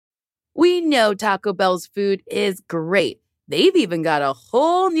We know Taco Bell's food is great. They've even got a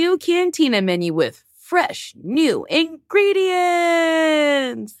whole new Cantina menu with fresh, new ingredients.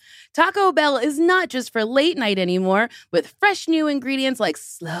 Taco Bell is not just for late night anymore, with fresh new ingredients like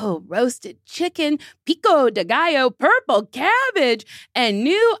slow roasted chicken, pico de gallo, purple cabbage, and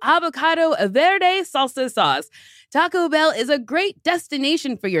new avocado verde salsa sauce. Taco Bell is a great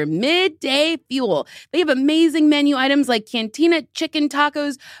destination for your midday fuel. They have amazing menu items like Cantina chicken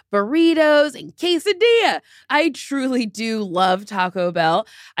tacos, burritos, and quesadilla. I truly do love Taco Bell.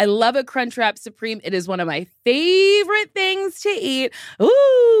 I love a Crunchwrap Supreme. It is one of my favorite things to eat.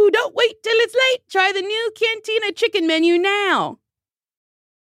 Ooh, don't wait till it's late. Try the new Cantina chicken menu now.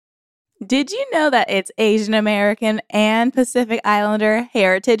 Did you know that it's Asian American and Pacific Islander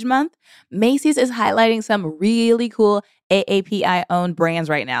Heritage Month? Macy's is highlighting some really cool AAPI-owned brands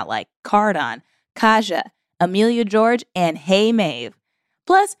right now, like Cardon, Kaja, Amelia George, and Hey Mave.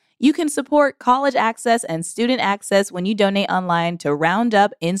 Plus, you can support college access and student access when you donate online to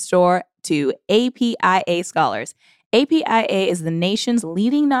Roundup in-store to APIA Scholars. APIA is the nation's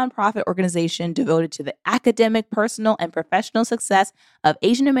leading nonprofit organization devoted to the academic, personal, and professional success of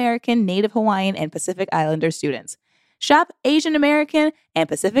Asian American, Native Hawaiian, and Pacific Islander students. Shop Asian American and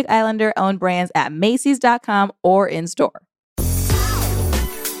Pacific Islander owned brands at Macy's.com or in store.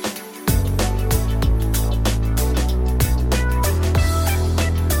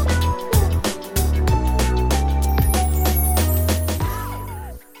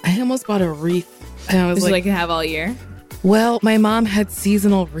 I almost bought a wreath. And I was like to have all year? Well, my mom had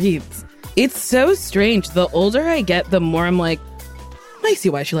seasonal wreaths. It's so strange. The older I get, the more I'm like, I see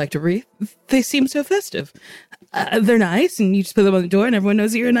why she liked a wreath. They seem so festive. They're nice, and you just put them on the door, and everyone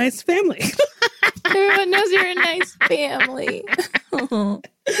knows that you're a nice family. Everyone knows you're a nice family.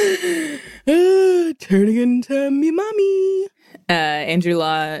 Turning into me mommy. Andrew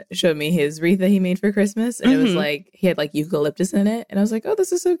Law showed me his wreath that he made for Christmas, and it was like, he had like eucalyptus in it, and I was like, oh,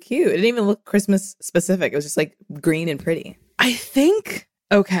 this is so cute. It didn't even look Christmas specific. It was just like green and pretty. I think,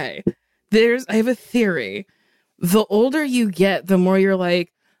 okay, I have a theory. The older you get, the more you're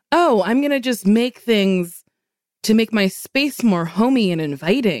like, oh, I'm going to just make things to make my space more homey and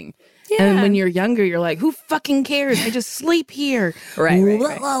inviting. Yeah. And when you're younger, you're like, who fucking cares? I just sleep here. Right.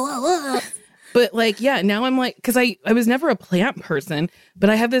 But like, yeah, now I'm like, because I was never a plant person, but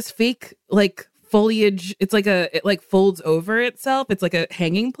I have this fake like foliage. It's like it like folds over itself. It's like a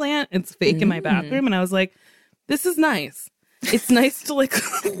hanging plant. It's fake in my bathroom. And I was like, this is nice. It's nice to like,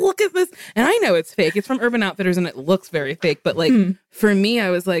 look at this. And I know it's fake. It's from Urban Outfitters and it looks very fake. But like, for me, I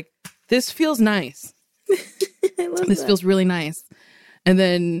was like, this feels nice. This feels really nice. And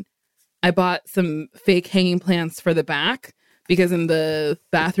then I bought some fake hanging plants for the back. Because in the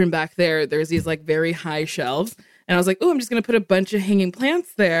bathroom back there's these like very high shelves. And I was like, oh, I'm just going to put a bunch of hanging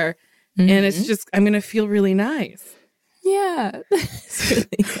plants there. And it's just, I'm going to feel really nice. Yeah. It's really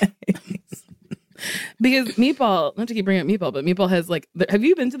nice. Because Meatball, not to keep bringing up Meatball, but Meatball has like, have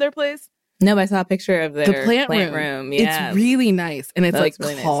you been to their place? No, but I saw a picture of their the plant room. Yeah. It's really nice. And it's like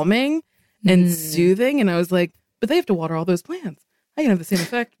really calming and soothing. And I was like, but they have to water all those plants. I can have the same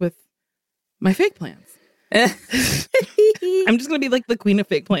effect with my fake plants. I'm just going to be like the queen of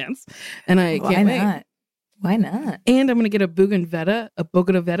fake plants. And I can't wait. Why not? And I'm going to get a bougainvillea, to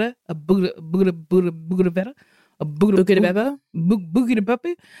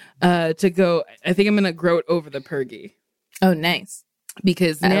go. I think I'm going to grow it over the pergy. Oh, nice.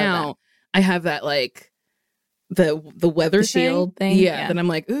 Because now I have that like the weather shield thing. Yeah. Then I'm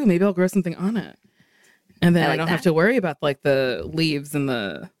like, ooh, maybe I'll grow something on it. And then I don't have to worry about like the leaves and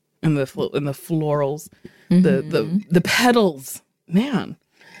the florals, the petals, man.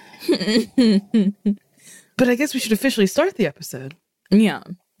 But I guess we should officially start the episode. Yeah.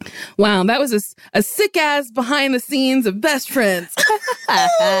 Wow, that was a sick ass behind the scenes of Best Friends.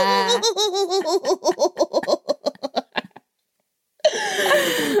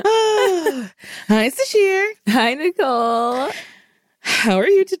 Hi, Sashir. Hi, Nicole. How are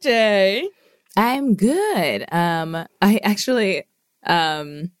you today? I'm good. I actually,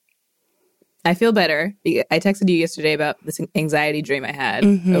 I feel better. I texted you yesterday about this anxiety dream I had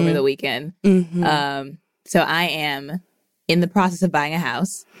over the weekend. So I am in the process of buying a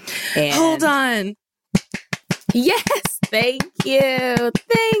house. And hold on. Yes. Thank you.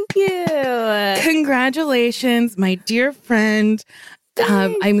 Thank you. Congratulations, my dear friend.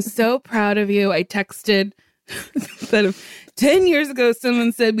 I'm so proud of you. I texted that if 10 years ago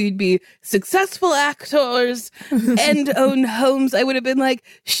someone said we'd be successful actors and own homes, I would have been like,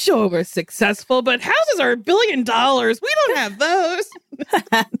 sure, we're successful, but houses are $1 billion. We don't have those.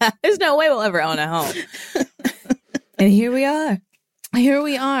 There's no way we'll ever own a home. And here we are. Here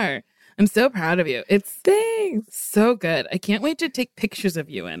we are. I'm so proud of you. It's Thanks. so good. I can't wait to take pictures of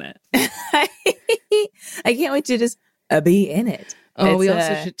you in it. I can't wait to just be in it. Oh, we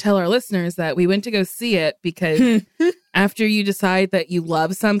also should tell our listeners that we went to go see it because after you decide that you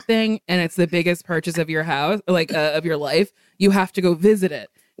love something and it's the biggest purchase of your house, like of your life, you have to go visit it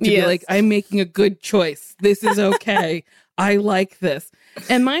to be like, I'm making a good choice. This is okay. I like this.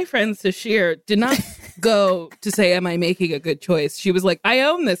 And my friend Sashir did not go to say, am I making a good choice? She was like, I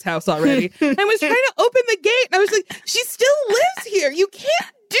own this house already. And was trying to open the gate. And I was like, she still lives here. You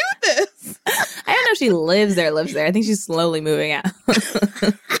can't do this. I don't know if she lives there. I think she's slowly moving out.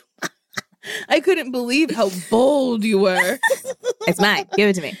 I couldn't believe how bold you were. It's mine. Give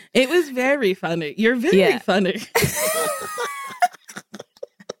it to me. It was very funny. You're very funny.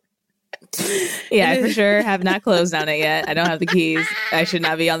 Yeah, I for sure have not closed on it yet. I don't have the keys. I should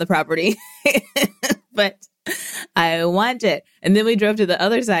not be on the property. But I want it. And then we drove to the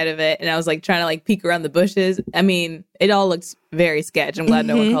other side of it, and I was like trying to like peek around the bushes. I mean, it all looks very sketch. I'm glad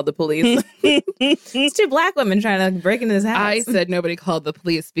no one called the police. It's two black women trying to like, break into this house. I said nobody called the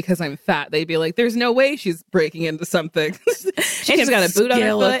police because I'm fat. They'd be like, there's no way she's breaking into something. She's got a boot on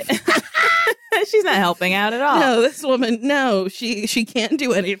her foot. She's not helping out at all. No, this woman, no, she can't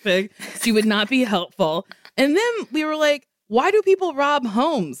do anything. She would not be helpful. And then we were like, why do people rob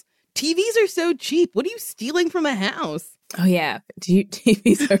homes? TVs are so cheap. What are you stealing from a house? Oh, yeah.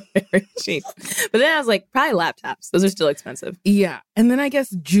 TVs are very cheap. But then I was like, probably laptops. Those are still expensive. Yeah. And then I guess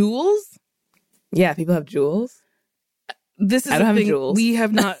jewels. Yeah, people have jewels. This is I don't have thing. jewels. We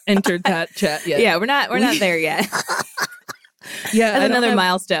have not entered that chat yet. Yeah, we're not there yet. Yeah, that's another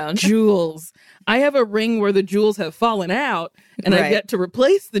milestone. Jewels. I have a ring where the jewels have fallen out, and I've yet to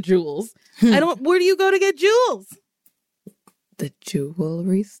replace the jewels. Where do you go to get jewels? The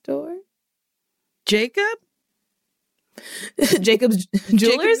jewelry store? Jacob? Jacob's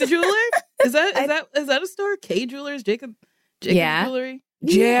Jewelers? Jacob the jeweler? Is that a store? K Jewelers? Jacob Jewelry?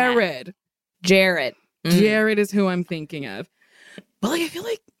 Jared. Jared. Jared is who I'm thinking of. But like I feel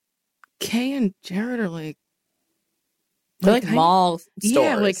like Kay and Jared are like they're like mall stores.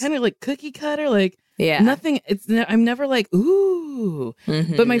 Yeah, like kind of like cookie cutter, like nothing. I'm never like, ooh.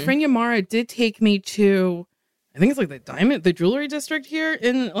 Mm-hmm. But my friend Yamara did take me to, I think it's like the jewelry district here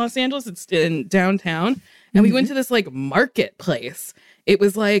in Los Angeles. It's in downtown. And we went to this like marketplace. It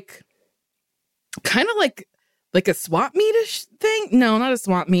was like kind of like a swap meet-ish thing. No, not a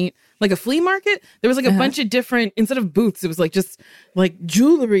swap meet. Like a flea market. There was like a bunch of different, instead of booths, it was like just like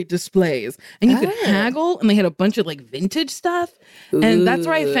jewelry displays. And you could haggle, and they had a bunch of like vintage stuff. Ooh, and that's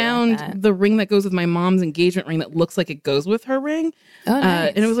where I found the ring that goes with my mom's engagement ring that looks like it goes with her ring. Oh,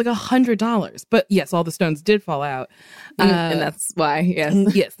 nice. And it was like $100. But yes, all the stones did fall out. And that's why,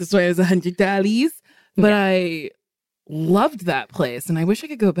 yes. Yes, that's why it was $100. But I loved that place, and I wish I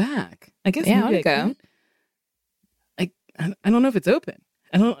could go back. I guess I want to go. I don't know if it's open.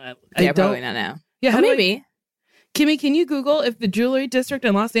 Probably not now. Yeah, maybe. Kimmy, can you Google if the jewelry district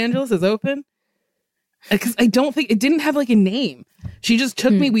in Los Angeles is open? Because I don't think it didn't have like a name. She just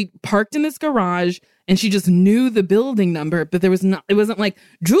took me. We parked in this garage, and she just knew the building number, but there was not. It wasn't like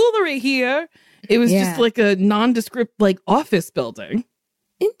jewelry here. It was just like a nondescript like office building.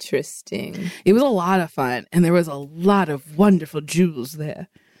 Interesting. It was a lot of fun, and there was a lot of wonderful jewels there.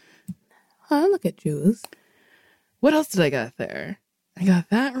 Oh, look at jewels. What else did I got there? I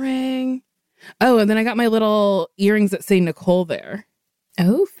got that ring. Oh, and then I got my little earrings that say Nicole there.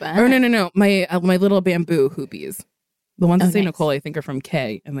 Oh, fun. Or no. My little bamboo hoopies. The ones that say nice. Nicole, I think, are from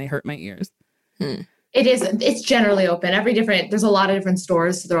Kay, and they hurt my ears. It's generally open. There's a lot of different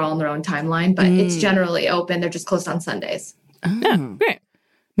stores, so they're all in their own timeline, but it's generally open. They're just closed on Sundays. Oh, great.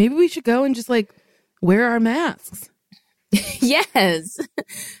 Maybe we should go and just like wear our masks. Yes.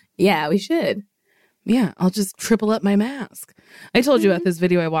 Yeah, we should. Yeah, I'll just triple up my mask. I told you about this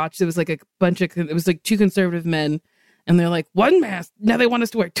video I watched. It was like it was like two conservative men, and they're like, one mask. Now they want us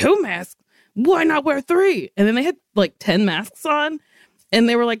to wear two masks. Why not wear three? And then they had like 10 masks on, and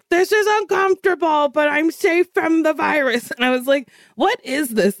they were like, this is uncomfortable, but I'm safe from the virus. And I was like, what is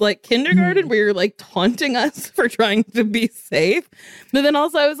this? Like kindergarten where you're like taunting us for trying to be safe? But then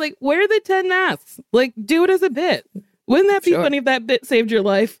also I was like, wear the 10 masks. Like, do it as a bit. Wouldn't that be funny if that bit saved your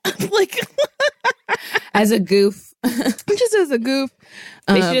life? Like, as a goof. Just as a goof.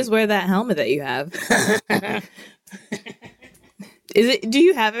 They should just wear that helmet that you have. Do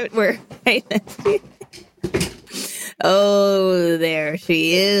you have it where? Oh, there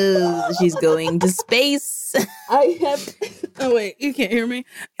she is. She's going to space. I have. Oh, wait, you can't hear me.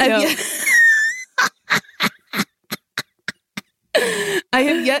 No. I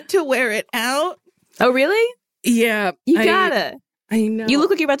have yet to wear it out. Oh, really? Yeah. You gotta. I know. You look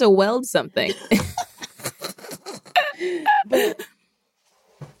like you're about to weld something. But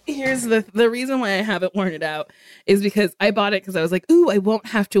here's the reason why I haven't worn it out is because I bought it because I was like, ooh, I won't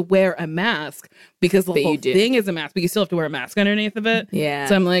have to wear a mask because the whole thing is a mask, but you still have to wear a mask underneath of it. Yeah.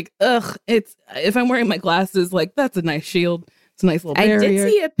 So I'm like, ugh, if I'm wearing my glasses, like that's a nice shield. It's a nice little barrier. I did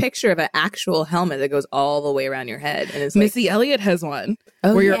see a picture of an actual helmet that goes all the way around your head. And it's Missy Elliott has one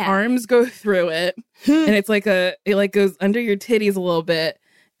where your arms go through it and it's like it goes under your titties a little bit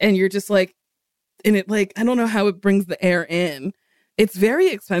and you're just like, and it like, I don't know how it brings the air in. It's very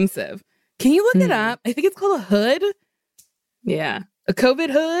expensive. Can you look it up? I think it's called a hood. Yeah. A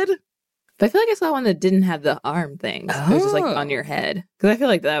COVID hood. But I feel like I saw one that didn't have the arm thing. It was just like on your head. Because I feel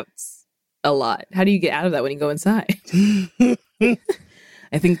like that's a lot. How do you get out of that when you go inside?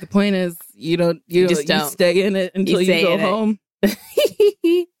 I think the point is you just don't stay in it until you go home.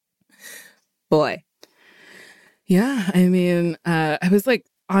 Boy. Yeah. I mean, I was like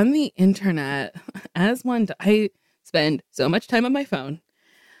on the internet as I spend so much time on my phone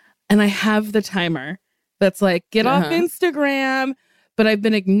and I have the timer that's like, get off Instagram. But I've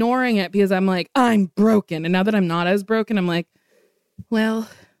been ignoring it because I'm like, I'm broken. And now that I'm not as broken, I'm like, well,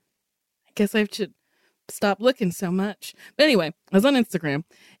 I guess I should stop looking so much. But anyway, I was on Instagram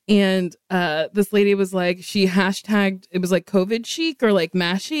and this lady was like, she hashtagged, it was like COVID chic or like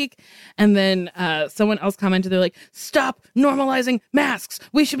mask chic. And then someone else commented, they're like, stop normalizing masks.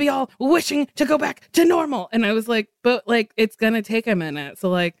 We should be all wishing to go back to normal. And I was like, but like, it's going to take a minute. So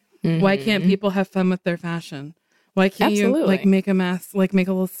like, why can't people have fun with their fashion? Why can't you like make a mask, like make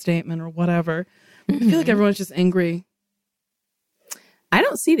a little statement or whatever? I feel like everyone's just angry. I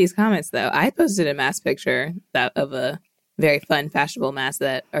don't see these comments though. I posted a mask picture of a very fun, fashionable mask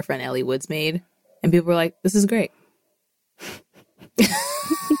that our friend Ellie Woods made, and people were like, "This is great."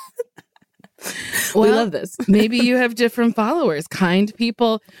 We love this. Maybe you have different followers, kind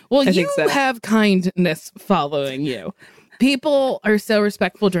people. Well, I you think so. have kindness following you. People are so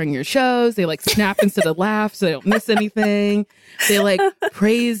respectful during your shows. They like snap instead of laugh so they don't miss anything. They like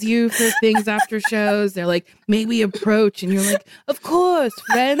praise you for things after shows. They're like, may we approach? And you're like, of course,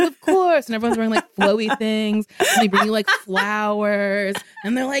 friend, of course. And everyone's wearing like flowy things. And they bring you like flowers.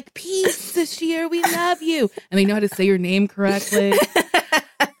 And they're like, peace this year. We love you. And they know how to say your name correctly.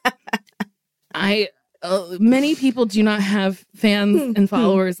 Many people do not have fans and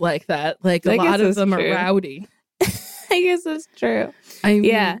followers like that. Like a lot of them are rowdy. I guess that's true.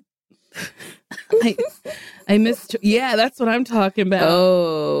 I missed. Yeah, that's what I'm talking about.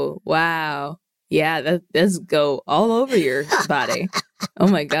 Oh, wow. Yeah, that does go all over your body. Oh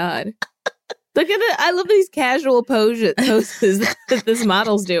my God. Look at it. I love these casual poses that this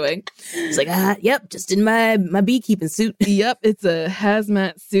model's doing. It's like, yep, just in my beekeeping suit. Yep, it's a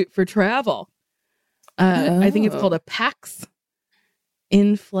hazmat suit for travel. I think it's called a PAX,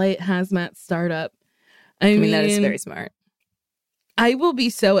 in-flight hazmat startup. I mean, that is very smart. I will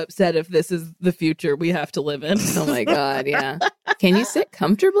be so upset if this is the future we have to live in. Oh my God, yeah. Can you sit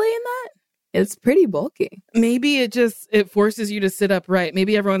comfortably in that? It's pretty bulky. Maybe it forces you to sit upright.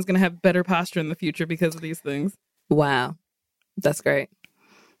 Maybe everyone's going to have better posture in the future because of these things. Wow. That's great.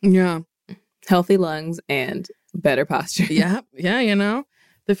 Yeah. Healthy lungs and better posture. Yeah. Yeah,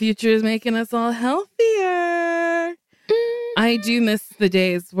 the future is making us all healthier. I do miss the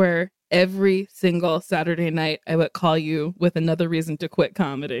days where every single Saturday night, I would call you with another reason to quit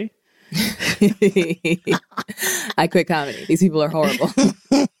comedy. I quit comedy. These people are horrible.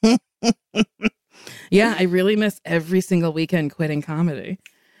 Yeah, I really miss every single weekend quitting comedy.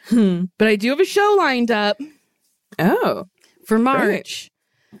 But I do have a show lined up. Oh. For March.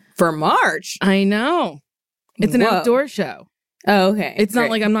 Great. For March? I know. It's an outdoor show. Oh, okay. It's not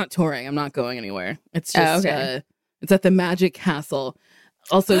like I'm not touring. I'm not going anywhere. It's just, it's at the Magic Castle.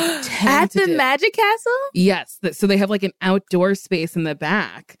 Also, at the Magic Castle? Yes. So they have like an outdoor space in the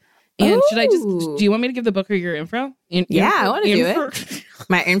back. And do you want me to give the booker your info? I want to do it.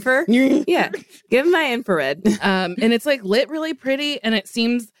 My info? Yeah. Give him my infrared. And it's like lit really pretty. And it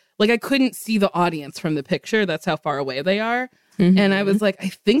seems like I couldn't see the audience from the picture. That's how far away they are. Mm-hmm. And I was like, I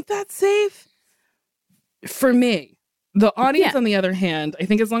think that's safe for me. The audience, on the other hand, I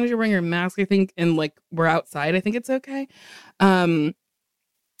think as long as you're wearing your mask, I think, and like we're outside, I think it's okay.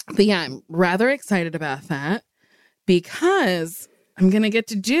 But yeah, I'm rather excited about that because I'm going to get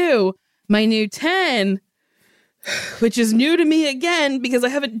to do my new 10, which is new to me again because I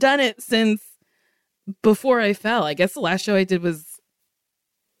haven't done it since before I fell. I guess the last show I did was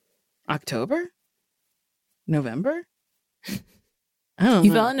November? I don't know.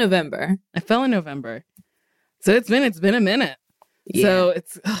 You fell in November. I fell in November. So it's been a minute. Yeah. So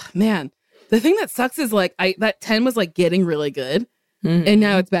it's, man, the thing that sucks is like that 10 was like getting really good. And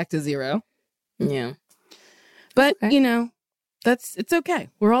now it's back to 0. Yeah. But, Okay. it's okay.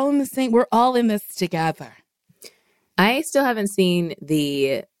 We're all in this together. I still haven't seen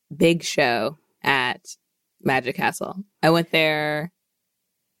the big show at Magic Castle. I went there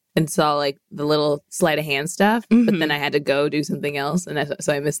and saw like the little sleight of hand stuff, but then I had to go do something else, and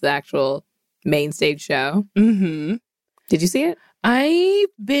so I missed the actual main stage show. Mm-hmm. Did you see it? I've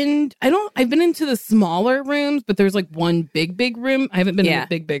been into the smaller rooms, but there's like one big room. I haven't been in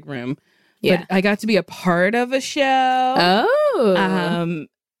the big room. Yeah. But I got to be a part of a show. Oh.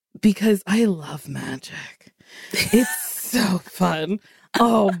 Because I love magic. It's so fun.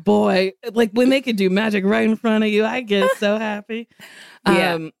 Oh boy. Like when they could do magic right in front of you, I get so happy.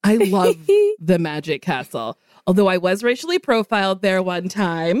 I love the Magic Castle. Although I was racially profiled there one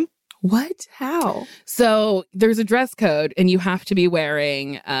time. What? How? So there's a dress code and you have to be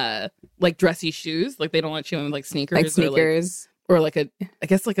wearing like dressy shoes. Like they don't let you in like sneakers. Like sneakers. Or like a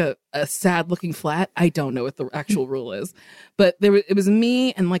sad looking flat. I don't know what the actual rule is, but it was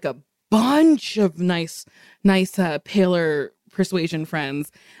me and like a bunch of nice paler persuasion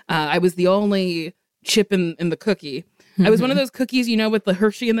friends. I was the only chip in the cookie. I was one of those cookies, with the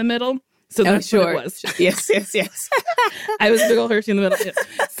Hershey in the middle. So that's what it was. Yes. I was a big old Hershey in the middle. Yeah.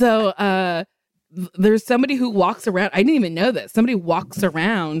 So there's somebody who walks around. I didn't even know this. Somebody walks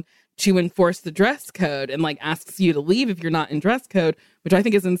around to enforce the dress code and like asks you to leave if you're not in dress code, which I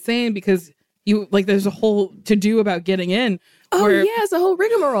think is insane because you like there's a whole to do about getting in. Oh yeah, it's a whole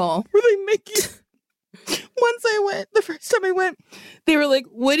rigmarole. Where they make you. The first time I went, they were like,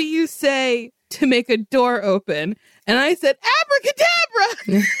 "What do you say to make a door open?" And I said, "Abracadabra,"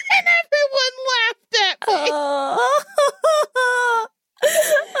 and everyone laughed at me.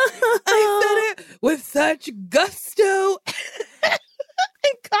 I said it with such gusto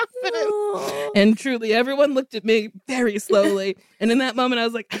and confidence. And truly, everyone looked at me very slowly. And in that moment, I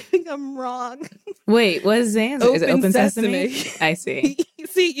was like, I think I'm wrong. Wait, what is the answer? Is it open sesame? I see.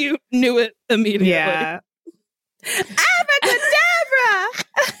 See, you knew it immediately. Yeah. Abracadabra!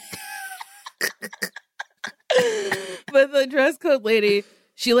 But the dress code lady,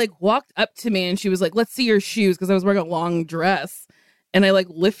 she like walked up to me and she was like, "Let's see your shoes," because I was wearing a long dress. And I like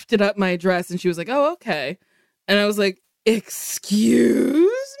lifted up my dress and she was like, "Oh, okay." And I was like, "Excuse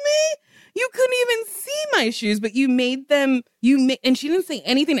me? You couldn't even see my shoes, but you made them, and she didn't say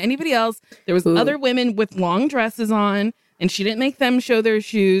anything to anybody else. There was other women with long dresses on and she didn't make them show their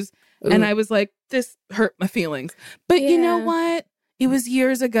shoes." And I was like, this hurt my feelings. But you know what? It was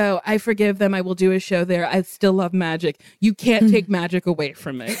years ago. I forgive them. I will do a show there. I still love magic. You can't take magic away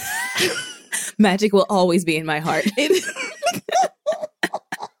from me. Magic will always be in my heart. It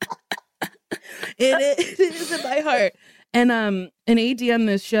is in my heart. And an AD on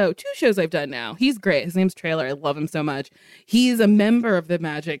this show, 2 shows I've done now. He's great. His name's Trailer. I love him so much. He's a member of the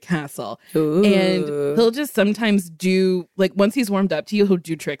Magic Castle. Ooh. And he'll just sometimes do, like, once he's warmed up to you, he'll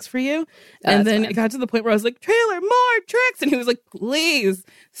do tricks for you. And then it got to the point where I was like, "Trailer, more tricks." And he was like, "Please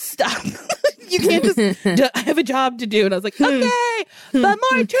stop." You can't just, I have a job to do. And I was like, "Okay, but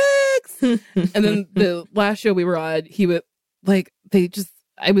more tricks." And then the last show we were on, he would, like,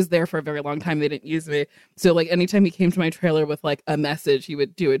 I was there for a very long time. They didn't use me. So like anytime he came to my trailer with like a message, he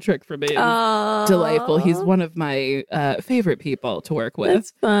would do a trick for me. It was delightful. He's one of my favorite people to work with.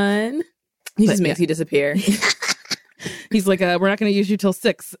 That's fun. He just makes you disappear. He's like, "We're not going to use you till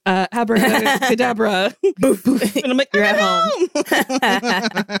 6. Abracadabra." Boof, boof. And I'm like, "You're at home."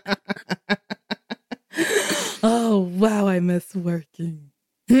 Oh, wow. I miss working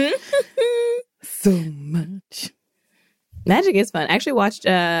so much. Magic is fun. I actually watched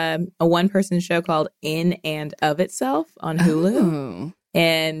a one-person show called In and of Itself on Hulu. Oh.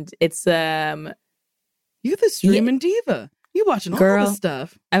 And it's You're the streaming diva. You watching all the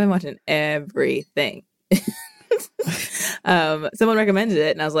stuff. I've been watching everything. Someone recommended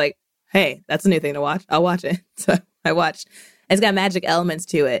it and I was like, "Hey, that's a new thing to watch. I'll watch it." So I watched. It's got magic elements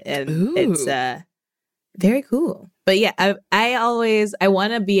to it and it's very cool. But yeah, I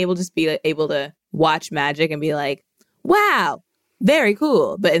want to be able to watch magic and be like, "Wow, very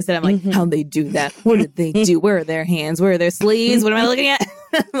cool." But instead I'm like, "How'd they do that? What did they do? Where are their hands? Where are their sleeves? What am I looking at?"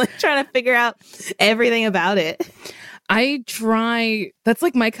 I'm like trying to figure out everything about it. I try. That's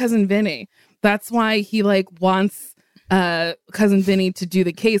like my cousin Vinny. That's why he like wants cousin Vinny to do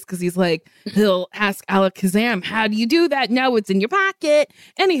the case, because he's like, he'll ask Alakazam, "How do you do that?" "No, it's in your pocket."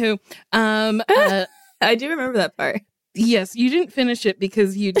 Anywho, I do remember that part. Yes, you didn't finish it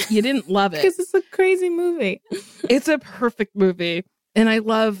because you didn't love it. Because it's a crazy movie. It's a perfect movie. And I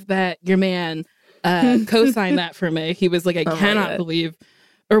love that your man co-signed that for me. He was like, I cannot believe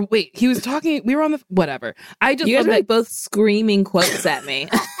Or wait, he was talking. We were on the whatever. I just You guys love were that. like both screaming quotes at me.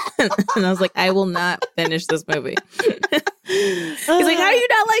 And I was like, I will not finish this movie. He's like, how do you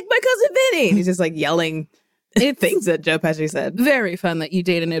not like my cousin Vinny? And he's just like yelling things that Joe Pesci said. Very fun that you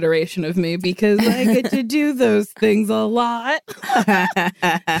date an iteration of me because I get to do those things a lot. When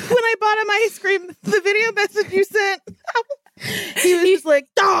I bought him ice cream, the video message you sent, he was just like,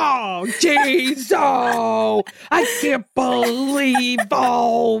 oh, jeez, oh, I can't believe,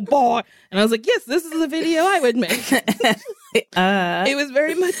 oh, boy. And I was like, yes, this is the video I would make. It was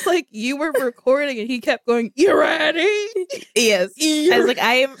very much like you were recording and he kept going, you ready? Yes. I was like,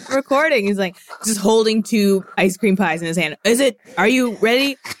 I am recording. He's like, just holding 2 ice cream pies in his hand. Are you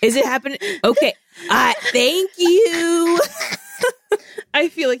ready? Is it happening? Okay. Thank you. I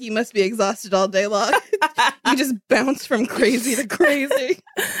feel like you must be exhausted all day long. You just bounce from crazy to crazy.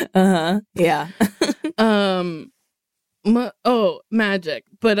 Yeah. Magic.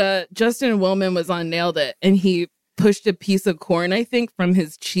 But Justin Willman was on Nailed It, and he pushed a piece of corn, I think, from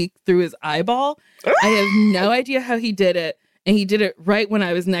his cheek through his eyeball. I have no idea how he did it, and he did it right when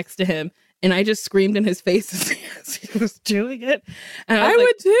I was next to him. And I just screamed in his face as he was doing it. And I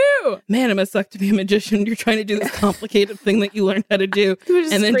would too. Man, it must suck to be a magician. You're trying to do this complicated thing that you learned how to do.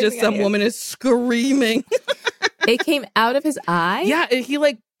 And then just some woman is screaming. It came out of his eye? Yeah, he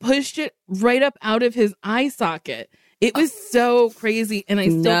like pushed it right up out of his eye socket. It was so crazy. And I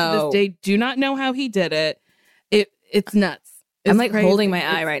still to this day do not know how he did it. It's nuts. I'm like crazy. Holding my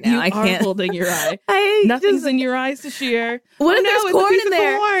eye right now. I can't. Holding your eye. Nothing's in your eyes to share. What if there's corn in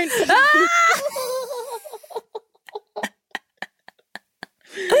there?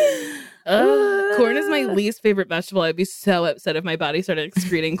 Corn is my least favorite vegetable. I'd be so upset if my body started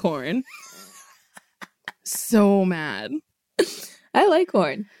excreting corn. So mad. I like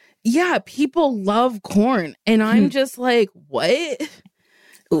corn. Yeah, people love corn. And I'm just like, what?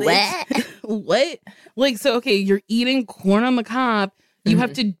 What? Like, so, okay, you're eating corn on the cob. You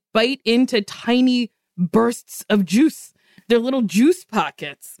have to bite into tiny bursts of juice. They're little juice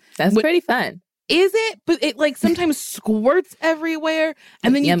pockets. That's pretty fun. Is it? But it like sometimes squirts everywhere.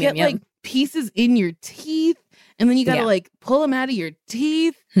 And then you get like pieces in your teeth. And then you got to like pull them out of your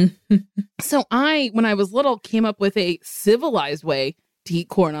teeth. So when I was little, came up with a civilized way to eat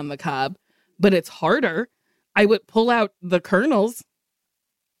corn on the cob. But it's harder. I would pull out the kernels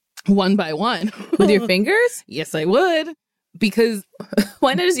one by one. With your fingers? Yes, I would. Because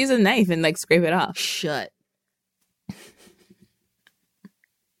why not just use a knife and like scrape it off? Shut.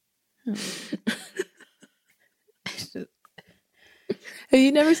 Have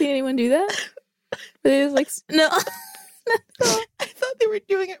you never seen anyone do that? They just like no. I thought they were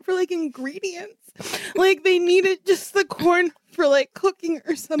doing it for like ingredients. Like they needed just the corn for like cooking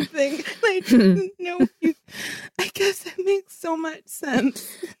or something. I didn't know. I guess that makes so much sense.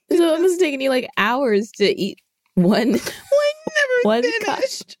 So it must have taken you like hours to eat one. Well, I never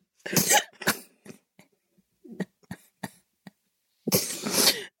finished.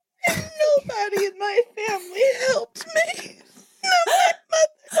 Nobody in my family helped me. No, my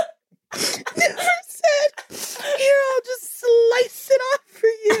mother never said, here, I'll just slice it off for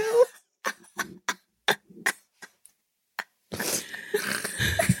you.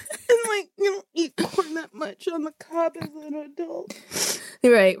 And like, you don't eat corn that much on the cob as an adult.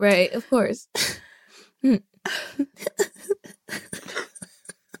 Right, of course. I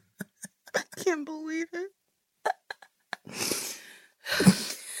can't believe it.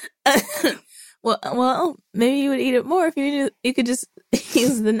 Well, maybe you would eat it more if you could just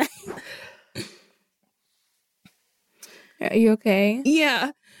use the knife. Are you okay?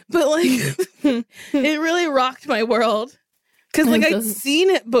 Yeah, but like, it really rocked my world because like I'd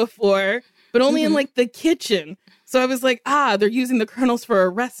seen it before, but only in like the kitchen. So I was like, they're using the kernels for a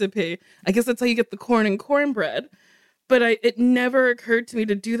recipe. I guess that's how you get the corn and cornbread. But it never occurred to me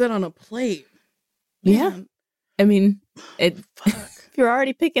to do that on a plate. Yeah, Man. I mean, if you're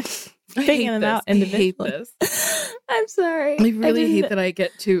already picking them out individually. I hate this. I'm sorry. I really hate that I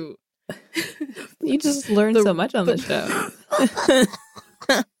get to. You just learned so much on the show.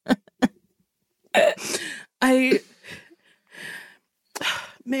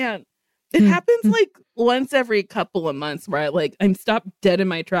 Man, it happens like once every couple of months where I'm stopped dead in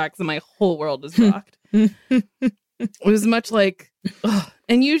my tracks and my whole world is rocked. It was much like,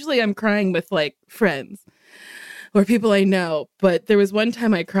 and usually I'm crying with like friends or people I know, but there was one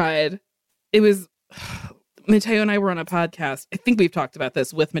time I cried. It was Mateo and I were on a podcast. I think we've talked about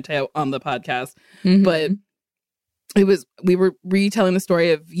this with Mateo on the podcast, but we were retelling the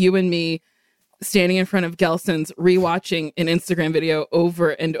story of you and me standing in front of Gelson's, rewatching an Instagram video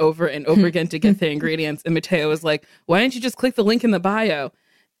over and over and over again to get the ingredients. And Mateo was like, why don't you just click the link in the bio?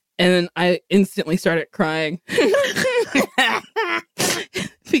 And then I instantly started crying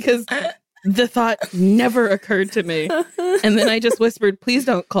because the thought never occurred to me. And then I just whispered, please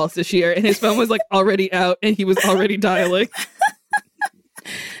don't call Sashir. And his phone was like already out and he was already dialing.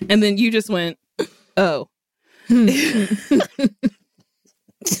 And then you just went, oh.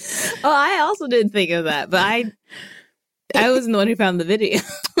 Oh, I also didn't think of that, but I wasn't the one who found the video.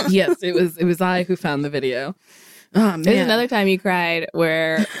 Yes, it was I who found the video. Oh, man. There's another time you cried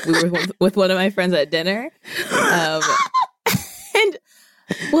where we were with one of my friends at dinner. And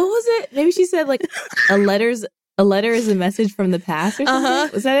what was it? Maybe she said like a letter is a message from the past or something. Uh-huh.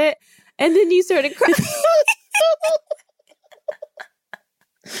 Was that it? And then you started crying.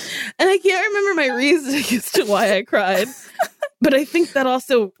 And I can't remember my reasoning as to why I cried. But I think that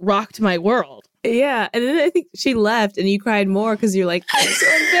also rocked my world. Yeah. And then I think she left and you cried more because you're like, I'm so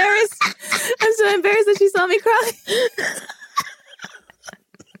embarrassed. I'm so embarrassed that she saw me cry.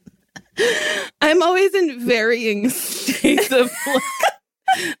 I'm always in varying states of like,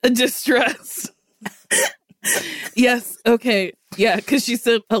 a distress. Yes. Okay. Yeah. Because she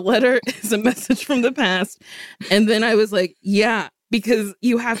said a letter is a message from the past. And then I was like, yeah, because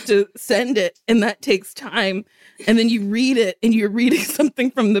you have to send it and that takes time. And then you read it and you're reading something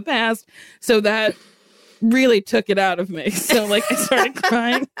from the past. So that really took it out of me. So like I started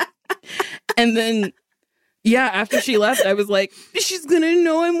crying. And then, yeah, after she left, I was like, she's going to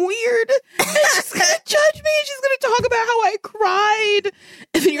know I'm weird. And she's going to judge me. And she's going to talk about how I cried.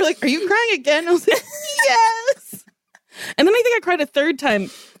 And then you're like, are you crying again? I was like, yes. And then I think I cried a third time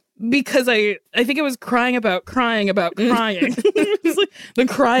because I think I was crying about crying. It was like the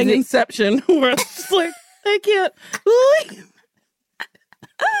crying inception where I was just like, I can't believe.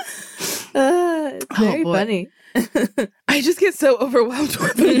 It's very funny. I just get so overwhelmed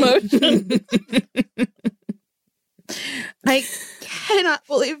with emotion. I cannot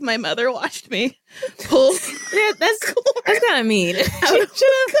believe my mother watched me pull. Yeah, that's kind of mean. She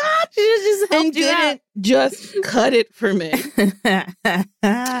She just helped you out. didn't just cut it for me.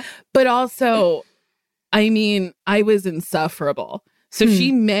 But also, I mean, I was insufferable. So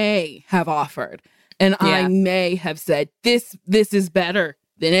she may have offered. And I may have said, this is better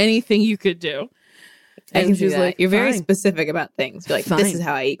than anything you could do. And And she's like, you're very fine. specific about things. You're like, Fine. this is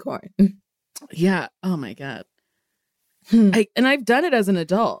how I eat corn. Yeah. Oh my God. And I've done it as an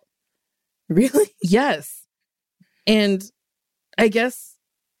adult. Really? Yes. And I guess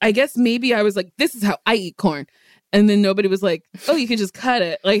maybe I was like, this is how I eat corn. And then nobody was like, oh, you could just cut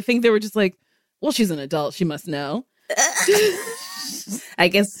it. Like, I think they were just like, well, she's an adult. She must know. I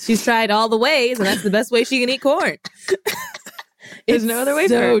guess she's tried all the ways, and that's the best way she can eat corn. There's no other way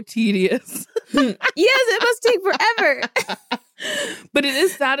for so her. tedious. Yes, it must take forever. But it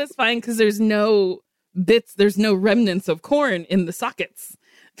is satisfying because there's no bits, there's no remnants of corn in the sockets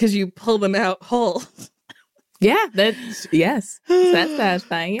because you pull them out whole. Yeah, yes. That's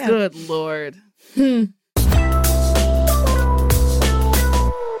satisfying. Yeah. Good Lord.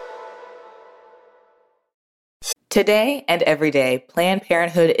 Today and every day, Planned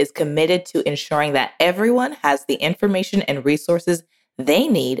Parenthood is committed to ensuring that everyone has the information and resources they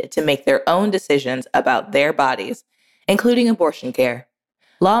need to make their own decisions about their bodies, including abortion care.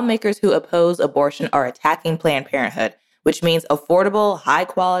 Lawmakers who oppose abortion are attacking Planned Parenthood, which means affordable,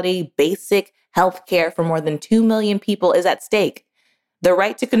 high-quality, basic health care for more than 2 million people is at stake. The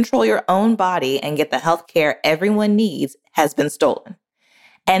right to control your own body and get the health care everyone needs has been stolen.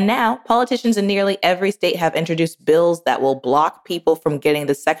 And now, politicians in nearly every state have introduced bills that will block people from getting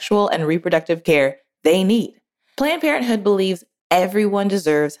the sexual and reproductive care they need. Planned Parenthood believes everyone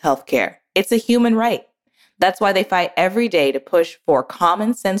deserves health care. It's a human right. That's why they fight every day to push for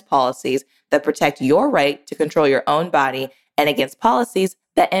common sense policies that protect your right to control your own body and against policies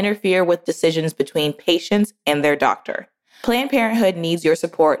that interfere with decisions between patients and their doctor. Planned Parenthood needs your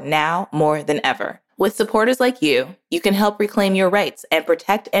support now more than ever. With supporters like you can help reclaim your rights and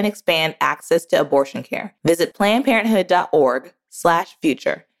protect and expand access to abortion care. Visit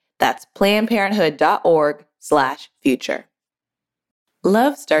PlannedParenthood.org/future. That's PlannedParenthood.org/future.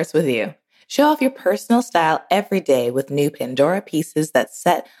 Love starts with you. Show off your personal style every day with new Pandora pieces that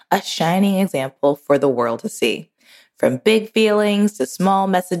set a shining example for the world to see. From big feelings to small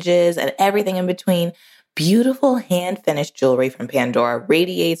messages and everything in between, beautiful hand-finished jewelry from Pandora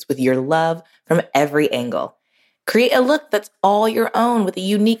radiates with your love from every angle. Create a look that's all your own with a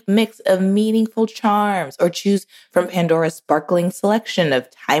unique mix of meaningful charms, or choose from Pandora's sparkling selection of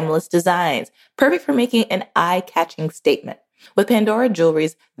timeless designs, perfect for making an eye-catching statement. With Pandora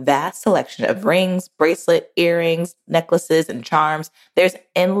Jewelry's vast selection of rings, bracelet, earrings, necklaces, and charms, there's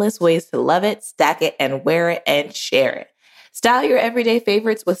endless ways to love it, stack it, and wear it and share it. Style your everyday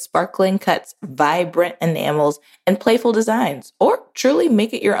favorites with sparkling cuts, vibrant enamels, and playful designs, or truly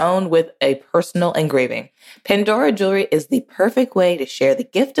make it your own with a personal engraving. Pandora jewelry is the perfect way to share the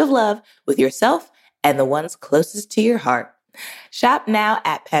gift of love with yourself and the ones closest to your heart. Shop now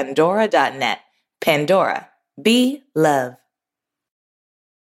at pandora.net. Pandora, be love.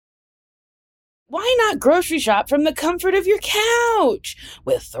 Why not grocery shop from the comfort of your couch?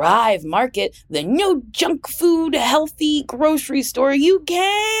 With Thrive Market, the no junk food, healthy grocery store you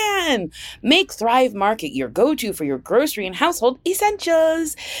can. Make Thrive Market your go-to for your grocery and household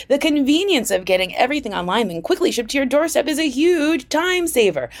essentials. The convenience of getting everything online and quickly shipped to your doorstep is a huge time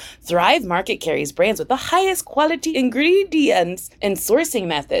saver. Thrive Market carries brands with the highest quality ingredients and sourcing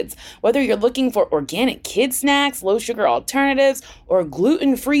methods. Whether you're looking for organic kid snacks, low-sugar alternatives, or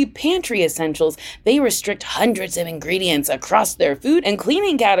gluten-free pantry essentials, they restrict hundreds of ingredients across their food and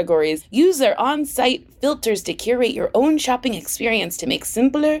cleaning categories. Use their on-site filters to curate your own shopping experience to make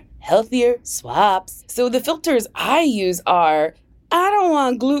simpler, healthier swaps. So the filters I use are, I don't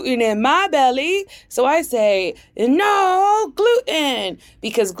want gluten in my belly, so I say, no gluten,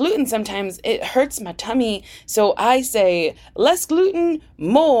 because gluten sometimes it hurts my tummy. So I say, less gluten,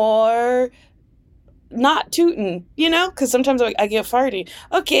 more not tootin', because sometimes I get farty.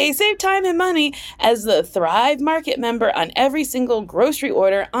 Okay, save time and money as the Thrive Market member on every single grocery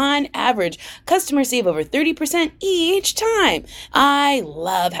order. On average, customers save over 30% each time. I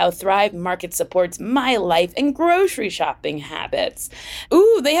love how Thrive Market supports my life and grocery shopping habits.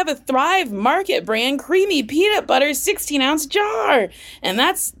 Ooh, they have a Thrive Market brand creamy peanut butter 16-ounce jar, and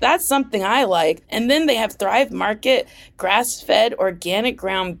that's something I like. And then they have Thrive Market grass-fed organic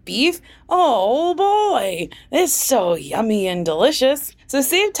ground beef. Oh boy, it's so yummy and delicious. So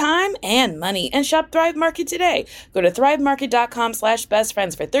save time and money and shop Thrive Market today. Go to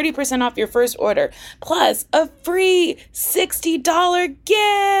thrivemarket.com/bestfriends for 30% off your first order, plus a free $60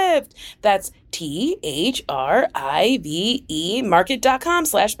 gift. That's THRIVE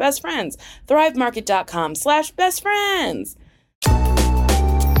market.com/bestfriends. thrivemarket.com/bestfriends.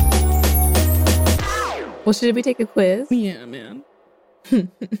 Well, should we take a quiz? Yeah, man.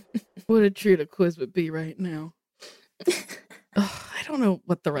 What a treat a quiz would be right now. I don't know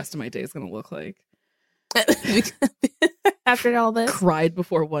what the rest of my day is going to look like. After all this? Cried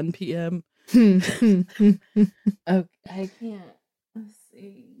before 1 p.m. Okay, I can't. Let's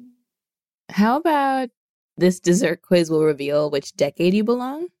see. How about this dessert quiz will reveal which decade you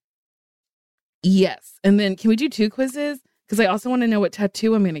belong? Yes. And then can we do 2 quizzes? Because I also want to know what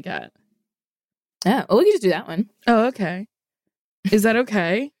tattoo I'm going to get. Oh, well, we can just do that one. Oh, okay. Is that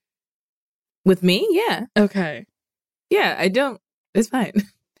okay? With me? Yeah. Okay. Yeah, it's fine.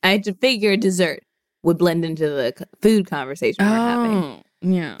 I had to figure dessert would blend into the food conversation we're having.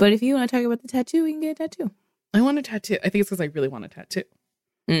 Yeah. But if you want to talk about the tattoo, we can get a tattoo. I want a tattoo. I think it's because I really want a tattoo.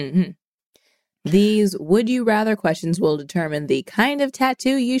 Mm-hmm. These would you rather questions will determine the kind of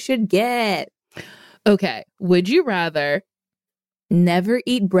tattoo you should get. Okay. Would you rather never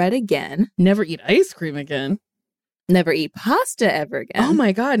eat bread again? Never eat ice cream again? Never eat pasta ever again? Oh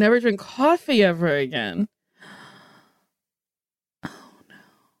my God. Never drink coffee ever again? Oh no.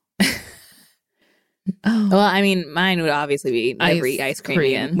 Oh. Well, I mean, mine would obviously be never eat ice cream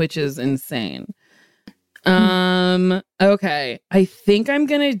again. Which is insane. Okay. I think I'm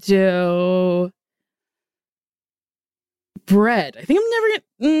gonna do bread. I think I'm never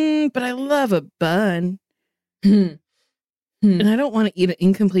gonna but I love a bun. And I don't want to eat an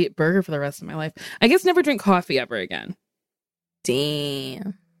incomplete burger for the rest of my life. I guess never drink coffee ever again.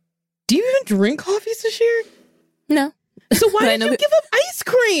 Damn. Do you even drink coffee, Sashir? No. So why did you give up ice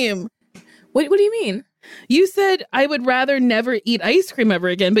cream? What do you mean? You said I would rather never eat ice cream ever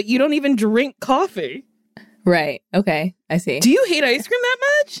again, but you don't even drink coffee. Right. Okay. I see. Do you hate ice cream that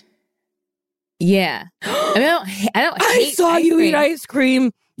much? Yeah. I mean, I don't hate I saw you eat ice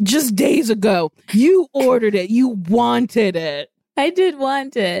cream just days ago. You ordered it. You wanted it. I did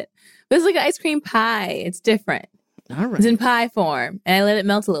want it. But it's like an ice cream pie. It's different. All right. It's in pie form. And I let it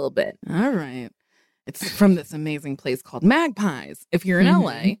melt a little bit. All right. It's from this amazing place called Magpies. If you're in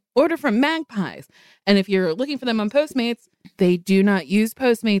LA, order from Magpies. And if you're looking for them on Postmates, they do not use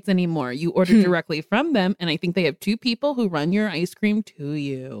Postmates anymore. You order directly from them. And I think they have 2 people who run your ice cream to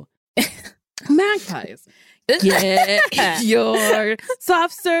you. Magpies. Get your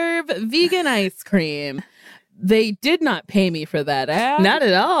soft serve vegan ice cream. They did not pay me for that ad. Not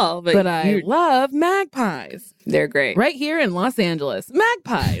at all. But I love Magpies. They're great. Right here in Los Angeles.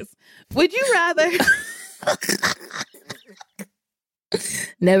 Magpies. Would you rather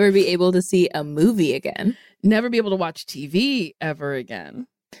never be able to see a movie again? Never be able to watch TV ever again?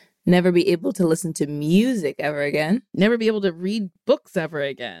 Never be able to listen to music ever again. Never be able to read books ever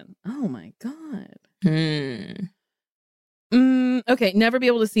again. Oh my God. Okay, never be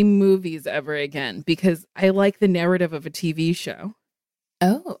able to see movies ever again because I like the narrative of a TV show.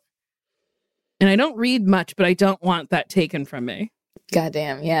 Oh. And I don't read much, but I don't want that taken from me.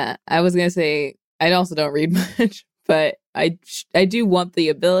 Goddamn, yeah. I was going to say, I also don't read much, but I do want the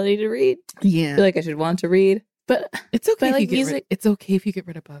ability to read. Yeah. I feel like I should want to read. But it's okay if like you get music. It's okay if you get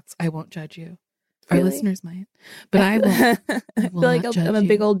rid of books. I won't judge you. Really? Our listeners might. But I won't. I feel like I'm a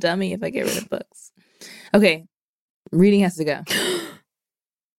big old dummy if I get rid of books. Okay. Reading has to go. You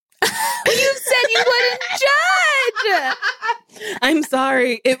said you wouldn't judge. I'm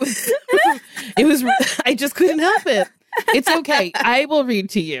sorry. It was I just couldn't help it. It's okay. I will read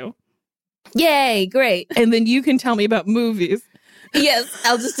to you. Yay, great. And then you can tell me about movies. Yes,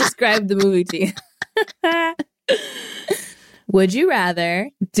 I'll just describe the movie to you. Would you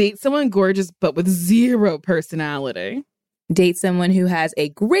rather date someone gorgeous but with zero personality? Date someone who has a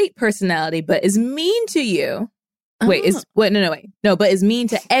great personality but is mean to you? Wait, but is mean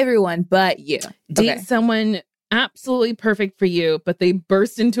to everyone but you. Date someone absolutely perfect for you, but they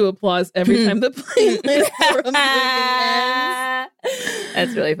burst into applause every time the playlist for a movie ends.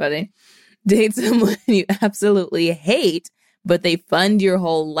 That's really funny. Date someone you absolutely hate, but they fund your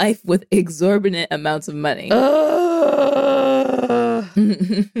whole life with exorbitant amounts of money.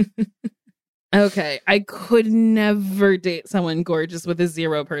 Okay, I could never date someone gorgeous with a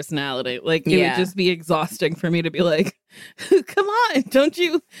zero personality. Like, it would just be exhausting for me to be like, come on, don't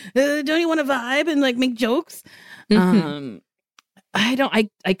you want to vibe and like make jokes? I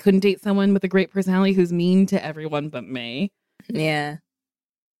couldn't date someone with a great personality who's mean to everyone but me. Yeah.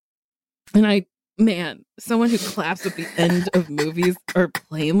 And someone who claps at the end of movies or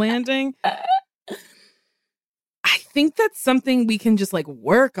plane landing. I think that's something we can just like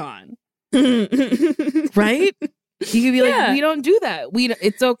work on. Right? You could be like, we don't do that.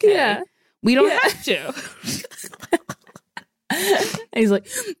 It's okay. Yeah. We don't have to. He's like,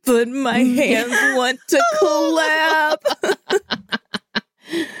 but my hands want to clap.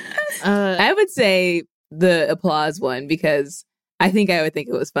 I would say the applause one because I think I would think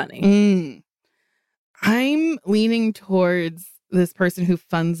it was funny. I'm leaning towards this person who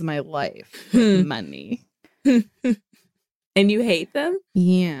funds my life with money. And you hate them?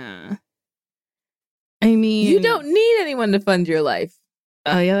 Yeah. I mean, you don't need anyone to fund your life.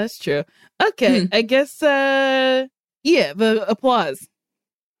 Oh, yeah, that's true. Okay, I guess, the applause.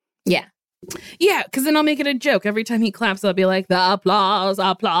 Yeah. Yeah, because then I'll make it a joke. Every time he claps, I'll be like, the applause,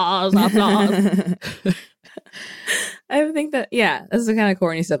 applause, applause. I think that, that's the kind of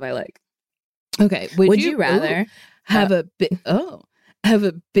corny stuff I like. Okay. Would you rather have a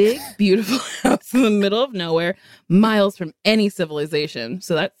big, beautiful house in the middle of nowhere, miles from any civilization?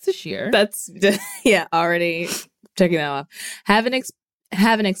 So that's the sheer. That's, already checking that off. Have an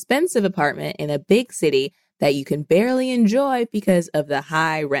expensive apartment in a big city that you can barely enjoy because of the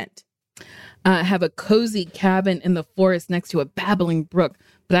high rent. Have a cozy cabin in the forest next to a babbling brook,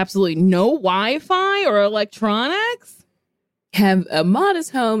 but absolutely no Wi-Fi or electronics. Have a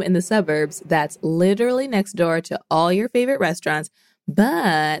modest home in the suburbs that's literally next door to all your favorite restaurants,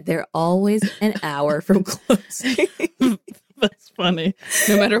 but they're always an hour from closing. That's funny.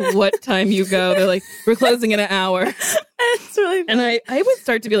 No matter what time you go, they're like, we're closing in an hour. That's really funny. And I would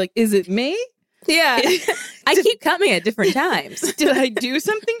start to be like, is it me? Yeah. I keep coming at different times. Did I do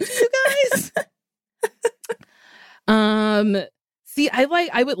something to you guys? See,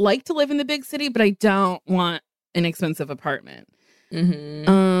 I would like to live in the big city, but I don't want an expensive apartment.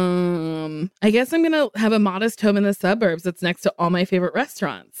 I guess I'm gonna have a modest home in the suburbs that's next to all my favorite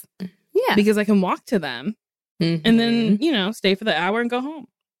restaurants. Yeah, because I can walk to them and then stay for the hour and go home.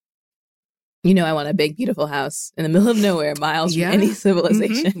 I want a big beautiful house in the middle of nowhere, miles from any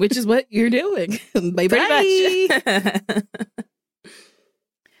civilization, which is what you're doing. Bye.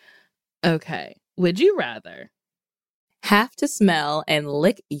 Okay, would you rather have to smell and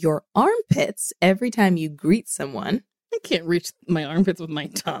lick your armpits every time you greet someone? I can't reach my armpits with my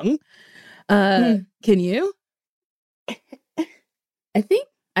tongue. Can you? I think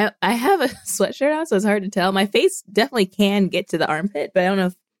I have a sweatshirt on, so it's hard to tell. My face definitely can get to the armpit, but I don't know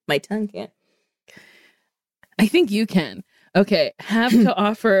if my tongue can. I think you can. Okay, have to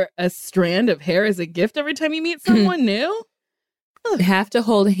offer a strand of hair as a gift every time you meet someone new? Have to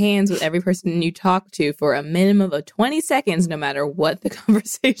hold hands with every person you talk to for a minimum of 20 seconds, no matter what the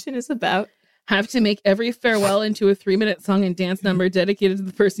conversation is about. Have to make every farewell into a 3-minute song and dance number dedicated to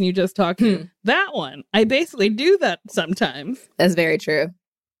the person you just talked to. That one. I basically do that sometimes. That's very true.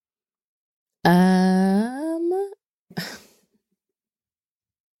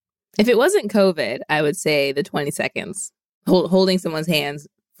 If it wasn't COVID, I would say the 20 seconds. Holding someone's hands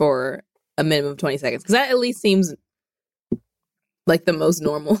for a minimum of 20 seconds. Because that at least seems like the most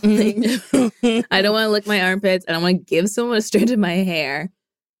normal thing. I don't want to lick my armpits. I don't want to give someone a strand of my hair.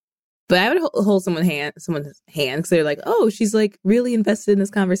 But I would hold someone's hand because they're like, oh, she's like really invested in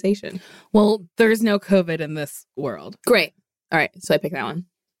this conversation. Well, there's no COVID in this world. Great. All right. So I pick that one.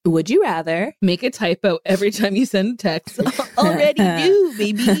 Would you rather make a typo every time you send a text? Already do,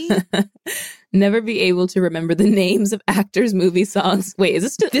 baby. Never be able to remember the names of actors, movies, songs. Wait,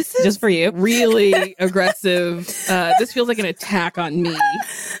 is this just for you? Really aggressive. This feels like an attack on me.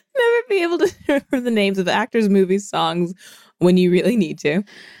 Never be able to remember the names of actors, movies, songs when you really need to.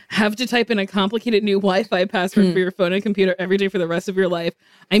 Have to type in a complicated new Wi-Fi password for your phone and computer every day for the rest of your life.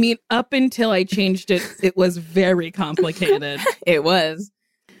 I mean, up until I changed it, it was very complicated. It was.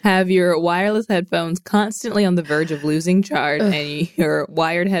 Have your wireless headphones constantly on the verge of losing charge and your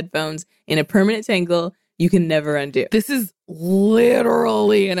wired headphones in a permanent tangle you can never undo. This is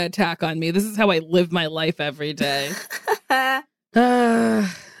literally an attack on me. This is how I live my life every day.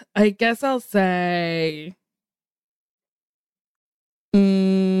 I guess I'll say...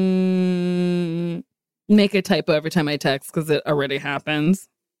 make a typo every time I text because it already happens.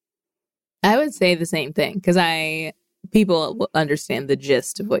 I would say the same thing because people will understand the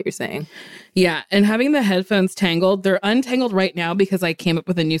gist of what you're saying. Yeah. And having the headphones tangled, they're untangled right now because I came up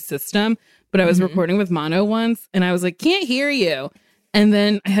with a new system, but I was recording with mono once and I was like, can't hear you. And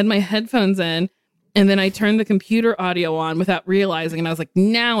then I had my headphones in and then I turned the computer audio on without realizing. And I was like,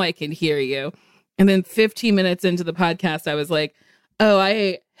 now I can hear you. And then 15 minutes into the podcast, I was like, oh,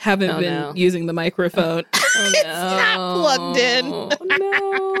 I haven't been using the microphone. It's not plugged in.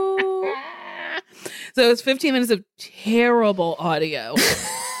 No. So it was 15 minutes of terrible audio.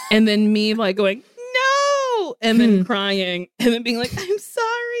 And then me like going, no, and then crying and then being like, I'm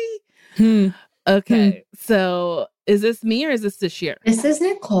sorry. Okay. So is this me or is this Shir? This is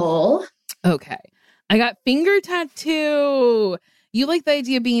Nicole. Okay. I got finger tattoo. You like the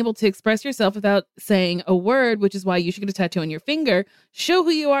idea of being able to express yourself without saying a word, which is why you should get a tattoo on your finger. Show who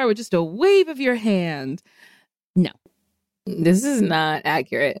you are with just a wave of your hand. No. This is not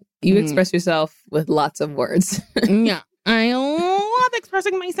accurate. You express yourself with lots of words. Yeah. I love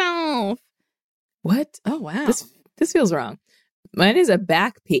expressing myself. What? Oh, wow. This feels wrong. Mine is a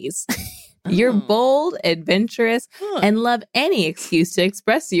back piece. You're bold, adventurous, and love any excuse to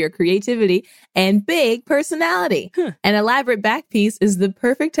express your creativity and big personality. An elaborate back piece is the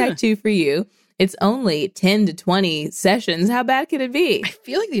perfect tattoo for you. It's only 10 to 20 sessions. How bad could it be? I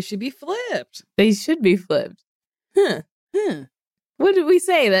feel like they should be flipped. They should be flipped. What did we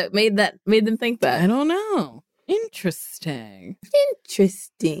say that made them think that? I don't know. Interesting.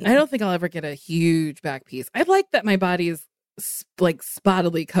 Interesting. I don't think I'll ever get a huge back piece. I like that my body is like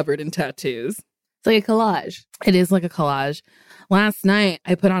spottily covered in tattoos. It's like a collage. It is like a collage. Last night,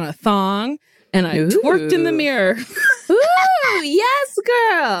 I put on a thong and I twerked in the mirror. Ooh, yes,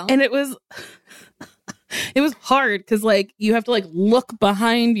 girl. And it was hard because like you have to like look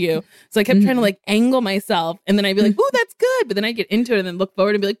behind you. So I kept trying to like angle myself and then I'd be like, ooh, that's good. But then I'd get into it and then look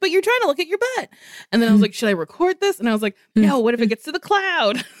forward and be like, but you're trying to look at your butt. And then I was like, should I record this? And I was like, no, what if it gets to the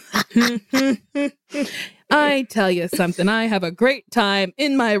cloud? I tell you something, I have a great time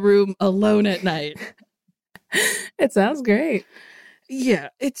in my room alone at night. It sounds great. Yeah,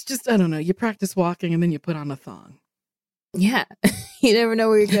 it's just, I don't know. You practice walking and then you put on a thong. Yeah. You never know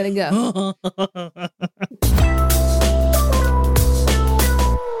where you're going to go.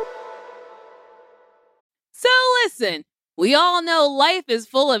 So listen, we all know life is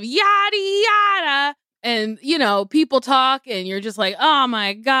full of yada yada. And, you know, people talk and you're just like, oh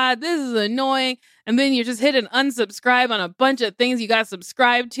my God, this is annoying. And then you just hit an unsubscribe on a bunch of things you got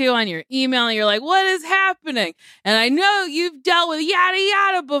subscribed to on your email. And you're like, what is happening? And I know you've dealt with yada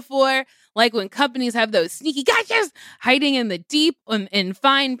yada before. Like when companies have those sneaky gotchas hiding in the deep in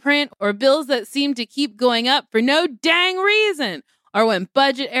fine print, or bills that seem to keep going up for no dang reason. Or when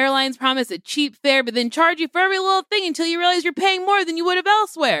budget airlines promise a cheap fare but then charge you for every little thing until you realize you're paying more than you would have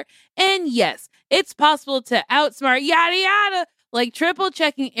elsewhere. And yes, it's possible to outsmart yada yada, like triple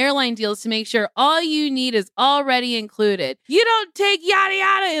checking airline deals to make sure all you need is already included. You don't take yada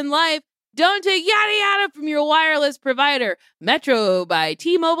yada in life. Don't take yada yada from your wireless provider. Metro by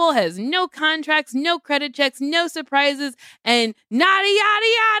T-Mobile has no contracts, no credit checks, no surprises, and nada yada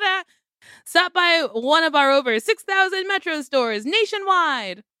yada. Stop by one of our over 6,000 Metro stores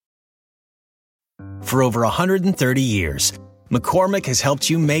nationwide. For over 130 years, McCormick has helped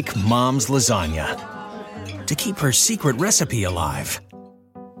you make Mom's lasagna to keep her secret recipe alive.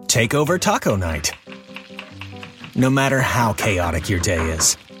 Take over taco night. No matter how chaotic your day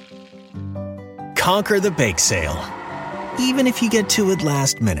is, conquer the bake sale, even if you get to it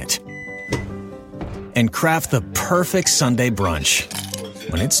last minute. And craft the perfect Sunday brunch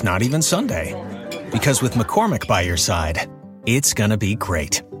when it's not even Sunday. Because with McCormick by your side, it's gonna be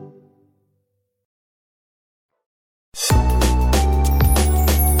great.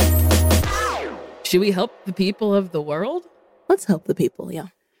 Should we help the people of the world? Let's help the people, yeah.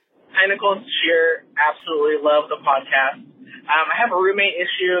 Hi, Nicole. Sheer. Absolutely love the podcast. I have a roommate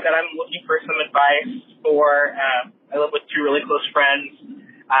issue that I'm looking for some advice for. I live with two really close friends.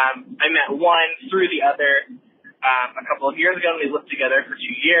 I met one through the other a couple of years ago, and we lived together for 2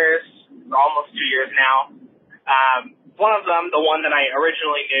 years, or almost 2 years now. One of them, the one that I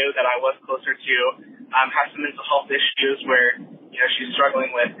originally knew that I was closer to, has some mental health issues where, she's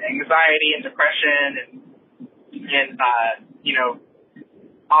struggling with anxiety and depression and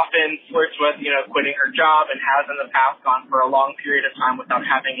often flirts with, quitting her job and has in the past gone for a long period of time without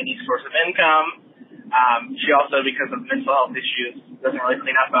having any source of income. She also, because of mental health issues, doesn't really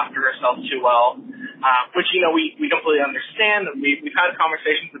clean up after herself too well, which, we completely understand. We've had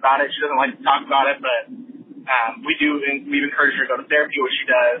conversations about it. She doesn't like to talk about it, but we've encouraged her to go to therapy, which she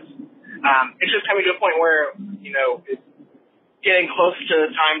does. It's just coming to a point where, it's getting close to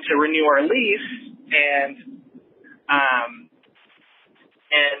the time to renew our lease, and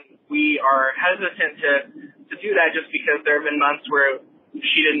we are hesitant to do that just because there have been months where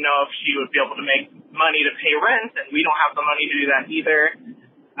she didn't know if she would be able to make money to pay rent, and we don't have the money to do that either.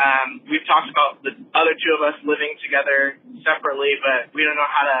 We've talked about the other two of us living together separately, but we don't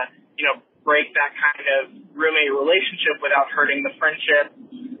know how to, break that kind of roommate relationship without hurting the friendship.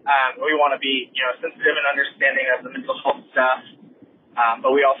 We want to be, sensitive and understanding of the mental health stuff,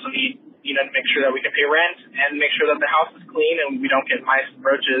 but we also need, to make sure that we can pay rent and make sure that the house is clean and we don't get mice and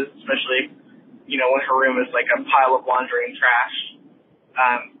roaches, especially, when her room is like a pile of laundry and trash.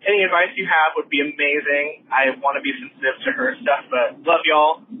 Any advice you have would be amazing. I want to be sensitive to her stuff, but love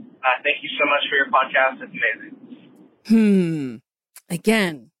y'all. Thank you so much for your podcast. It's amazing.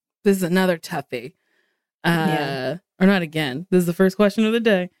 Again, this is another toughie. Or not again. This is the first question of the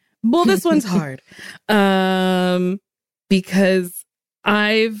day. Well, this one's hard. Because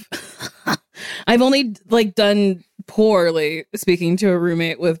I've only done poorly speaking to a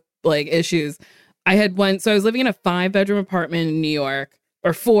roommate with issues. I had one, so I was living in a 5-bedroom apartment in New York,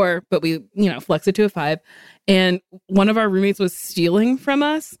 or 4, but we, flexed it to a 5. And one of our roommates was stealing from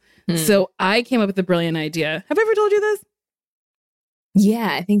us. So I came up with a brilliant idea. Have I ever told you this? Yeah,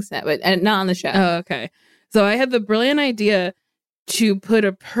 I think so, but not on the show. Oh, okay. So I had the brilliant idea to put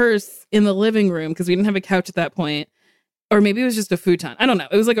a purse in the living room because we didn't have a couch at that point. Or maybe it was just a futon. I don't know.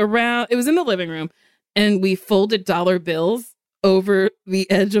 It was it was in the living room, and we folded dollar bills over the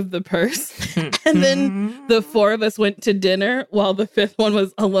edge of the purse. And then the 4 of us went to dinner while the 5th one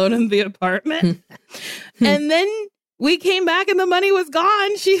was alone in the apartment. And then we came back and the money was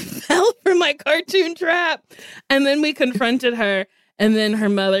gone. She fell for my cartoon trap. And then we confronted her, and then her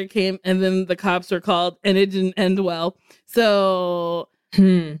mother came, and then the cops were called, and it didn't end well. So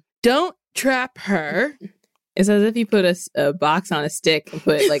don't trap her. It's as if you put a box on a stick and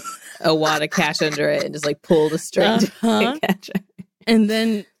put a wad of cash under it and just pull the string to catch her. And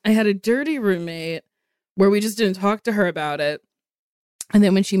then I had a dirty roommate where we just didn't talk to her about it. And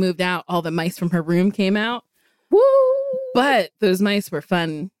then when she moved out, all the mice from her room came out. Woo! But those mice were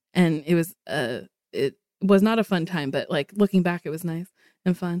fun, and it was not a fun time, but looking back, it was nice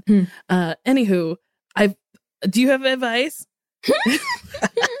and fun. Anywho, do you have advice?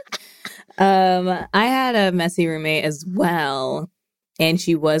 I had a messy roommate as well, and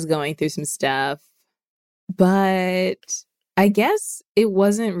she was going through some stuff, but I guess it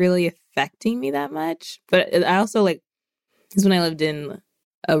wasn't really affecting me that much. But I also this is when I lived in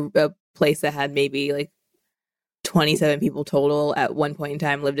a place that had maybe 27 people total at one point in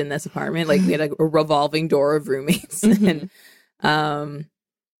time lived in this apartment. We had a revolving door of roommates. And I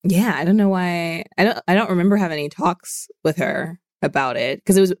don't know why. I don't remember having any talks with her about it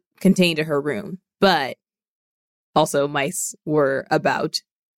because it was contained to her room, but also mice were about,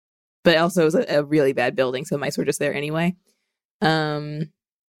 but also it was a really bad building, so mice were just there anyway. But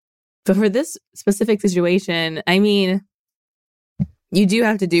for this specific situation, I mean, you do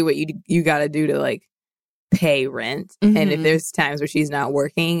have to do what you got to do to pay rent. And if there's times where she's not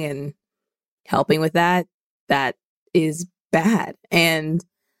working and helping with that is bad. And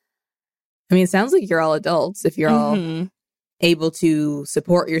I mean, it sounds like you're all adults if you're all able to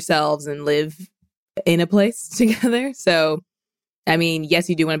support yourselves and live in a place together. So, I mean, yes,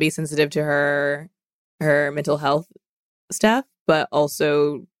 you do want to be sensitive to her mental health stuff, but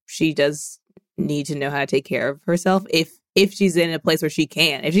also she does need to know how to take care of herself if she's in a place where she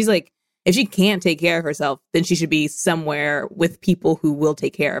can. If she's if she can't take care of herself, then she should be somewhere with people who will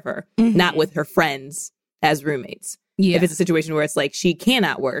take care of her, not with her friends as roommates. Yeah. If it's a situation where it's like she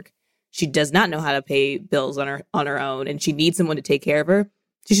cannot work, she does not know how to pay bills on her own, and she needs someone to take care of her,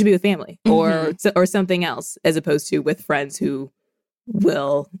 she should be with family or something else, as opposed to with friends who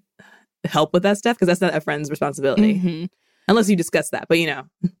will help with that stuff, because that's not a friend's responsibility unless you discuss that. But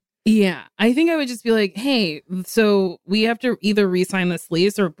yeah, I think I would just be like, hey, so we have to either re-sign this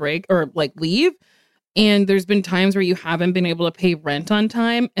lease or break or like leave. And there's been times where you haven't been able to pay rent on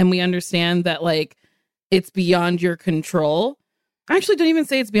time, and we understand that like it's beyond your control. Actually, don't even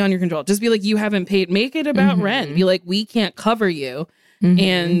say it's beyond your control. Just be like, you haven't paid. Make it about rent. Be like, we can't cover you.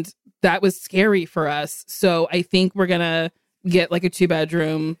 And that was scary for us. So I think we're going to get like a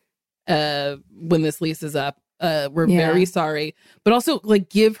 2-bedroom when this lease is up. We're very sorry. But also like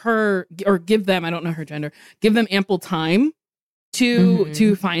give them, I don't know her gender, give them ample time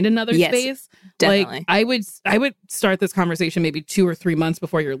to find another space. Definitely. Like I would start this conversation maybe 2 or 3 months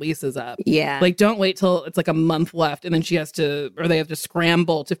before your lease is up. Yeah. Like don't wait till it's like a month left and then they have to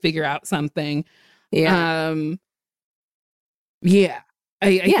scramble to figure out something. Yeah.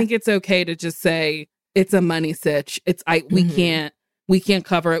 I think it's okay to just say it's a money sitch. We can't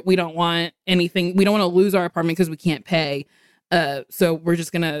cover it. We don't want anything. We don't want to lose our apartment because we can't pay. So we're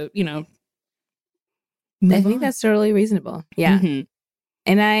just gonna, I think that's totally reasonable. Yeah. And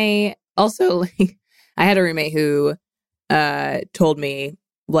I also I had a roommate who told me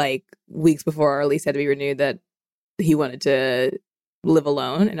like weeks before our lease had to be renewed that he wanted to live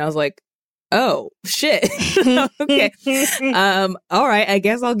alone, and I was like, oh shit. Okay. All right, I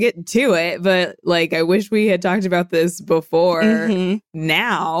guess I'll get to it, but like I wish we had talked about this before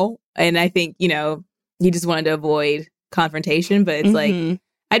now. And I think you just wanted to avoid confrontation, but it's like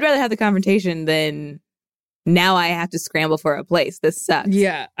I'd rather have the confrontation than now I have to scramble for a place. This sucks.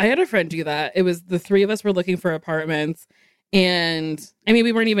 Yeah, I had a friend do that. It was the 3 of us were looking for apartments, and I mean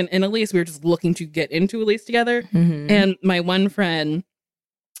we weren't even in a lease, we were just looking to get into a lease together. And my one friend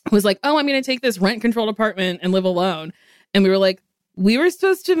was like, oh, I'm going to take this rent-controlled apartment and live alone. And we were like, we were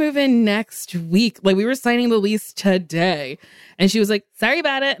supposed to move in next week. Like, we were signing the lease today. And she was like, sorry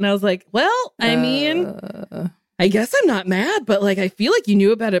about it. And I was like, well, I mean, I guess I'm not mad, but like, I feel like you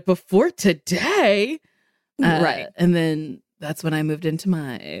knew about it before today. Right. And then that's when I moved into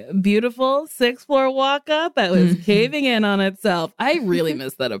my beautiful 6th floor walk-up that was caving in on itself. I really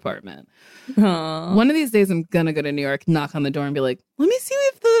miss that apartment. Aww. One of these days, I'm going to go to New York, knock on the door and be like, let me see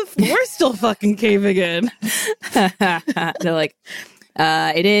if the floor's still fucking caving in. They're like,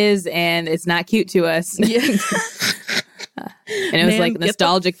 it is, and it's not cute to us. Yeah. And it was like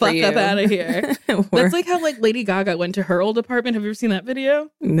nostalgic for you. Get the fuck up out of here. That's like how like Lady Gaga went to her old apartment. Have you ever seen that video?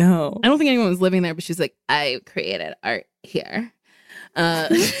 No. I don't think anyone was living there, but she's like, I created art here. I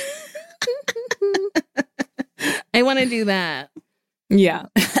want to do that. Yeah.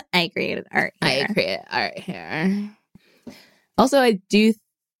 I created art here. I created art here. Also, what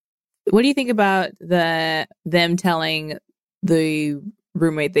do you think about them telling the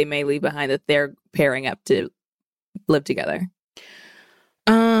roommate they may leave behind that they're pairing up to live together?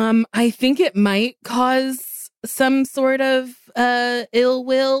 I think it might cause some sort of ill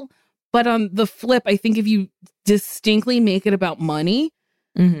will, but on the flip, I think if you distinctly make it about money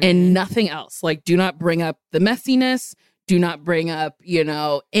and nothing else, like do not bring up the messiness, do not bring up,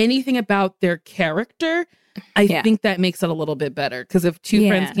 anything about their character, I think that makes it a little bit better. Because if 2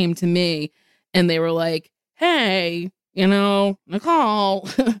 friends came to me and they were like, hey, Nicole,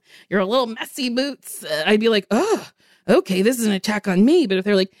 you're a little messy boots, I'd be like, oh, okay, this is an attack on me. But if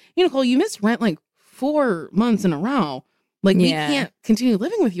they're like, Nicole, you missed rent like 4 months in a row, like we can't continue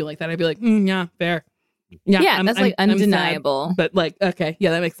living with you like that, I'd be like, yeah, fair. Yeah, that's like undeniable. Sad, but like, okay,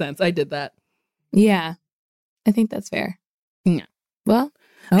 yeah, that makes sense. I did that. Yeah, I think that's fair. Yeah. Well,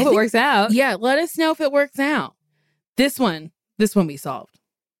 I hope it works out. Yeah, let us know if it works out. This one we solved.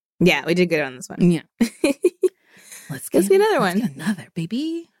 Yeah, we did good on this one. Yeah. Let's get another one. Let's get another,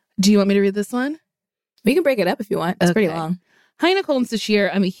 baby. Do you want me to read this one? We can break it up if you want. It's pretty long. Hi, Nicole and Sashir.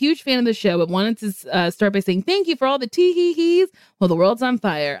 I'm a huge fan of the show, but wanted to start by saying thank you for all the tee-hee-hees while the world's on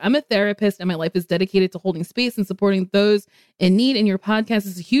fire. I'm a therapist, and my life is dedicated to holding space and supporting those in need, and your podcast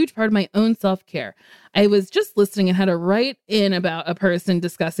is a huge part of my own self-care. I was just listening and had to write in about a person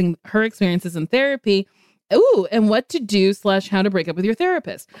discussing her experiences in therapy. Ooh, and what to do / how to break up with your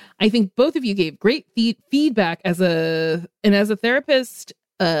therapist. I think both of you gave great feedback as a therapist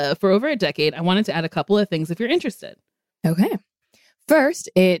for over a decade. I wanted to add a couple of things if you're interested. Okay. First,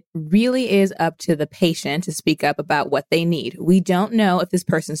 it really is up to the patient to speak up about what they need. We don't know if this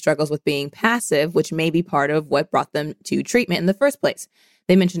person struggles with being passive, which may be part of what brought them to treatment in the first place.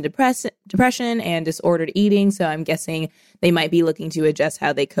 They mentioned depression and disordered eating, so I'm guessing they might be looking to adjust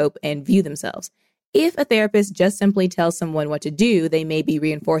how they cope and view themselves. If a therapist just simply tells someone what to do, they may be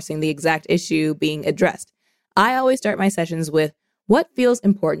reinforcing the exact issue being addressed. I always start my sessions with, what feels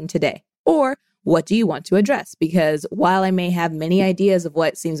important today? Or, what do you want to address? Because while I may have many ideas of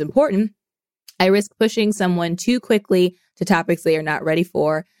what seems important, I risk pushing someone too quickly to topics they are not ready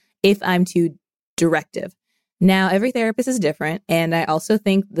for if I'm too directive. Now, every therapist is different, and I also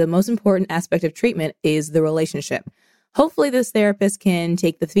think the most important aspect of treatment is the relationship. Hopefully, this therapist can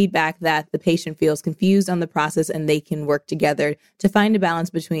take the feedback that the patient feels confused on the process, and they can work together to find a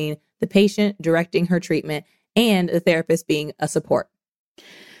balance between the patient directing her treatment and the therapist being a support.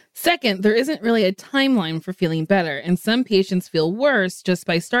 Second, there isn't really a timeline for feeling better, and some patients feel worse just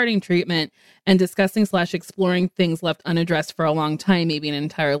by starting treatment and discussing/exploring things left unaddressed for a long time, maybe an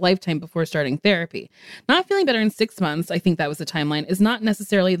entire lifetime before starting therapy. Not feeling better in 6 months, I think that was the timeline, is not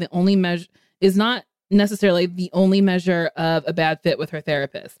necessarily the only measure of a bad fit with her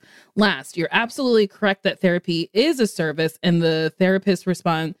therapist. Last, you're absolutely correct that therapy is a service, and if the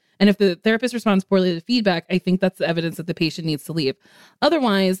therapist responds poorly to feedback, I think that's the evidence that the patient needs to leave.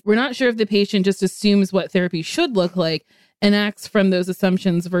 Otherwise, we're not sure if the patient just assumes what therapy should look like and acts from those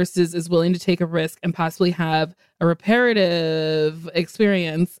assumptions versus is willing to take a risk and possibly have a reparative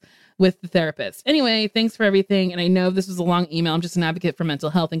experience with the therapist. Anyway, thanks for everything. And I know this was a long email. I'm just an advocate for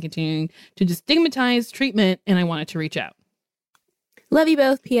mental health and continuing to destigmatize treatment, and I wanted to reach out. Love you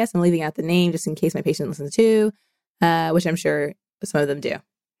both. P.S. I'm leaving out the name just in case my patient listens too, which I'm sure some of them do.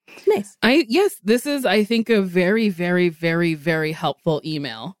 Nice. This is, I think, a very, very, very, very helpful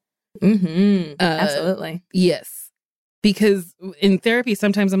email. Absolutely. Yes. Because in therapy,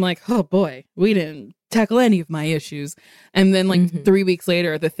 sometimes I'm like, oh boy, we didn't tackle any of my issues. And then 3 weeks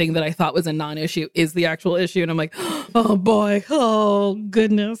later, the thing that I thought was a non-issue is the actual issue. And I'm like, oh boy, oh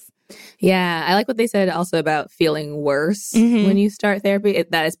goodness. Yeah. I like what they said also about feeling worse when you start therapy.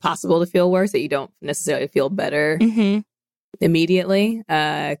 That it's possible to feel worse, that you don't necessarily feel better immediately.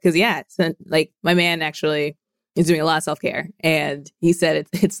 Because so, like my man actually is doing a lot of self-care, and he said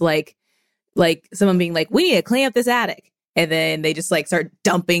it's like someone being like, we need to clean up this attic, and then they just like start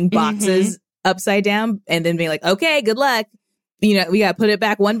dumping boxes upside down, and then being like, okay, good luck, we gotta put it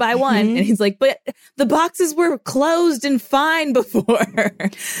back one by one. And he's like, but the boxes were closed and fine before.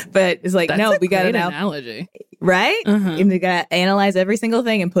 But it's like, no, we gotta now analogy, right? And we gotta analyze every single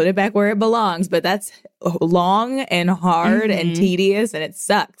thing and put it back where it belongs. But that's long and hard and tedious, and it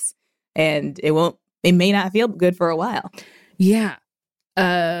sucks, and it may not feel good for a while. Yeah,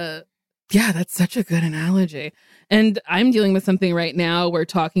 that's such a good analogy. And I'm dealing with something right now where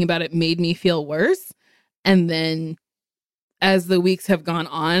talking about it made me feel worse, and then as the weeks have gone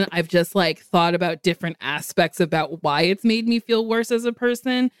on, I've just thought about different aspects about why it's made me feel worse as a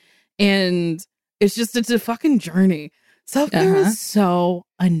person. And it's a fucking journey. Self-care is so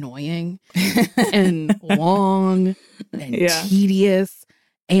annoying and long and tedious.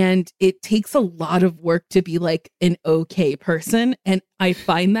 And it takes a lot of work to be an okay person. And I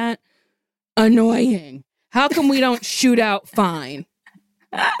find that annoying. How come we don't shoot out fine?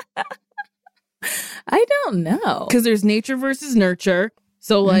 I don't know. Because there's nature versus nurture.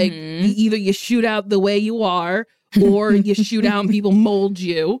 So either you shoot out the way you are, or you shoot out and people mold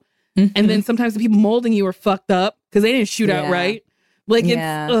you. And then sometimes the people molding you are fucked up because they didn't shoot out right.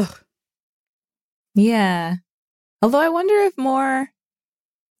 It's ugh. Yeah. Although I wonder if there'll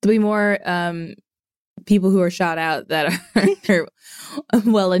be more people who are shot out that are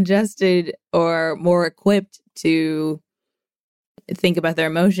well adjusted or more equipped to think about their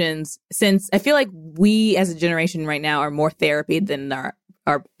emotions, since I feel like we as a generation right now are more therapy than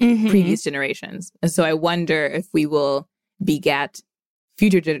our previous generations. And so I wonder if we will beget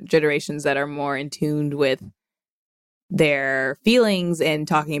future generations that are more in tune with their feelings and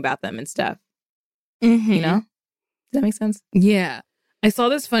talking about them and stuff. Does that make sense? Yeah. I saw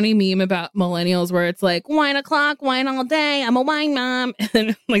this funny meme about millennials where it's like, wine o'clock, wine all day, I'm a wine mom.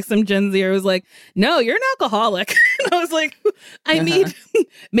 And then some Gen Zer was like, no, you're an alcoholic. And I was like, I mean,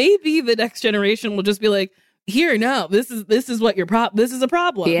 maybe the next generation will just be like, here, no, this is what this is a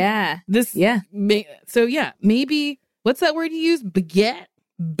problem. Yeah. Maybe, what's that word you use? Beget.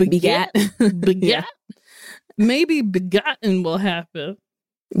 Maybe begotten will happen.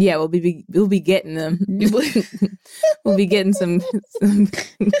 Yeah, we'll be getting them. We'll be getting some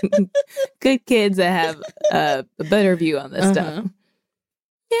good kids that have a better view on this stuff.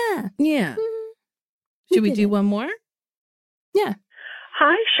 Yeah. Should we do one more? Yeah.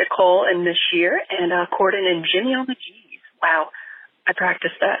 Hi, Nicole and Nashir and Corden and Jimmy on the G's. Wow, I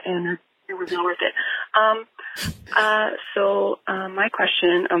practiced that and it was not worth it. So my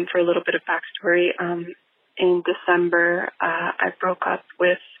question, for a little bit of backstory, in December, I broke up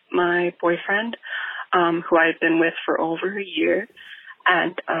with my boyfriend, who I had been with for over a year,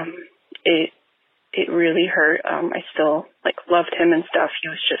 and it really hurt. I still loved him and stuff. He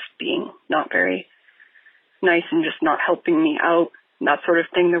was just being not very nice and just not helping me out, and that sort of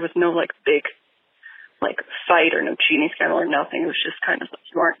thing. There was no big fight or no cheating scandal or nothing. It was just kind of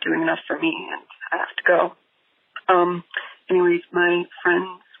you aren't doing enough for me and I have to go. Anyways, my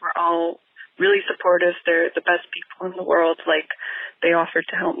friends were all really supportive. They're the best people in the world. They offered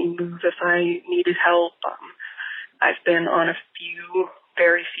to help me move if I needed help. I've been on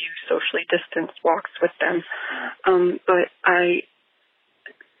very few socially distanced walks with them. But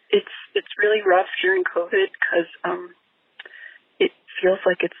it's really rough during COVID because it feels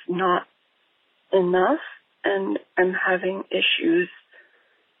like it's not enough, and I'm having issues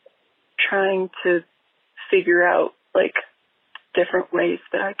trying to figure out different ways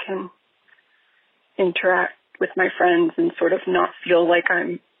that I can interact with my friends and sort of not feel like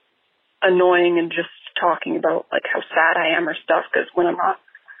I'm annoying and just talking about how sad I am or stuff, because when I'm not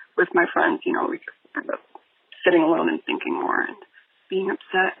with my friends, we just end up sitting alone and thinking more and being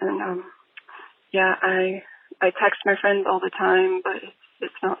upset. And I text my friends all the time, but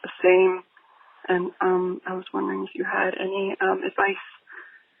it's not the same. And I was wondering if you had any advice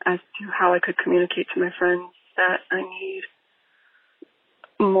as to how I could communicate to my friends that I need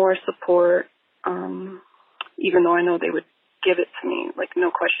more support, even though I know they would give it to me,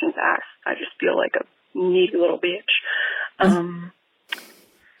 no questions asked. I just feel like a needy little bitch.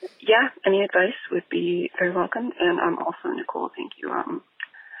 Any advice would be very welcome. And also, Nicole, thank you,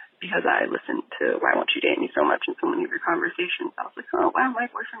 because I listened to Why Won't You Date Me so much in so many of your conversations. I was like, oh, wow, my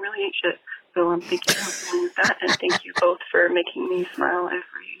boyfriend really ain't shit. So thank you for helping me with that. And thank you both for making me smile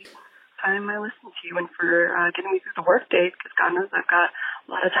every time I listen to you and for getting me through the work day, because God knows I've got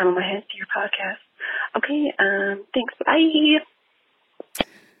a lot of time on my hands to your podcast. Okay, thanks. Bye.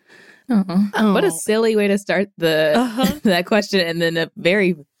 What a silly way to start that question, and then a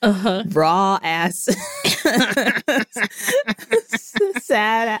very raw ass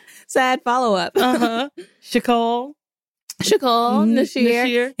sad follow up. Nicole,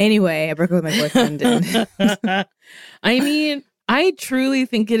 Nashir. Anyway, I broke up with my boyfriend. I mean, I truly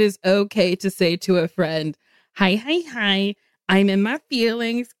think it is okay to say to a friend, hi, I'm in my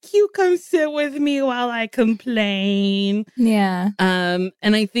feelings. You come sit with me while I complain. Yeah. And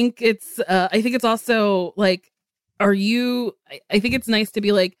I think it's also I think it's nice to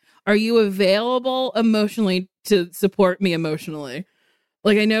be are you available emotionally to support me emotionally?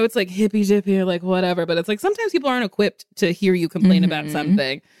 I know it's hippy dippy or whatever, but it's sometimes people aren't equipped to hear you complain about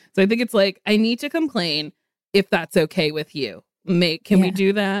something. So I think it's I need to complain if that's okay with you. Can we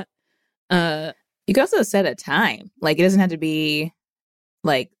do that? You could also set a time. It doesn't have to be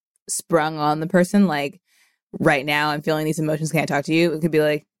sprung on the person. Right now I'm feeling these emotions. Can I talk to you? It could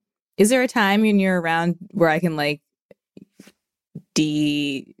be is there a time when you're around where I can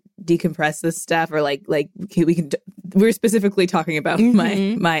decompress this stuff, or we're specifically talking about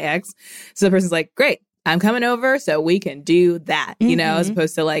my ex. So the person's great, I'm coming over so we can do that, as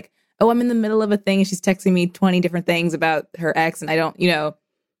opposed to oh, I'm in the middle of a thing and she's texting me 20 different things about her ex and I don't,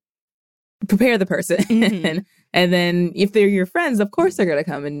 prepare the person. And then if they're your friends, of course they're going to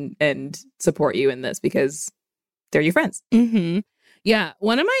come and support you in this because they're your friends. Yeah.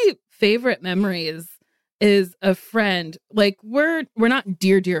 One of my favorite memories is a friend, we're not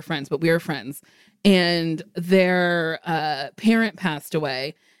dear friends, but we are friends. And their parent passed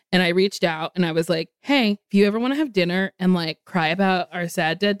away. And I reached out and I was like, hey, if you ever want to have dinner and cry about our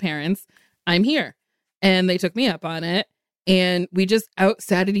sad dead parents, I'm here. And they took me up on it. And we just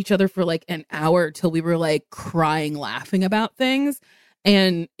out-sad at each other for an hour till we were crying, laughing about things.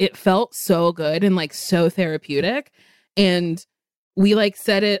 And it felt so good and so therapeutic. And we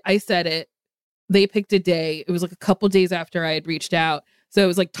said it. I said it. They picked a day. It was a couple days after I had reached out. So it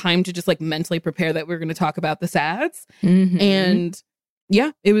was time to just mentally prepare that we were going to talk about the sads. And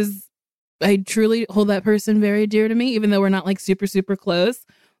yeah, it was, I truly hold that person very dear to me, even though we're not super, super close.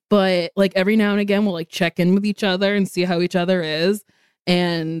 But every now and again, we'll check in with each other and see how each other is.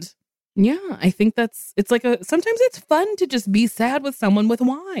 And yeah, I think it's sometimes it's fun to just be sad with someone with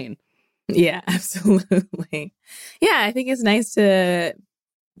wine. Yeah, absolutely. Yeah, I think it's nice to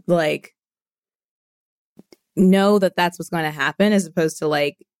know that that's what's going to happen, as opposed to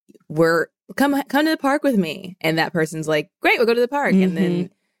we're come to the park with me. And that person's great, we'll go to the park. And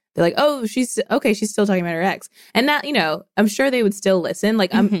then they're oh, she's still talking about her ex. And that, I'm sure they would still listen.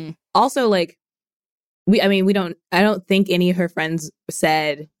 I'm also I don't think any of her friends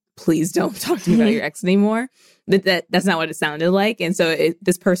said, please don't talk to me about your ex anymore. That's not what it sounded like. And so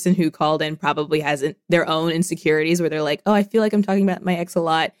this person who called in probably has their own insecurities where they're like, oh, I feel like I'm talking about my ex a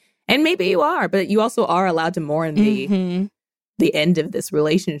lot. And maybe you are, but you also are allowed to mourn the end of this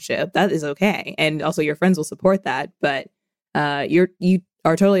relationship. That is okay. And also your friends will support that. But you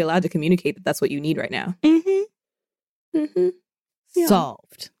are totally allowed to communicate that that's what you need right now. Yeah.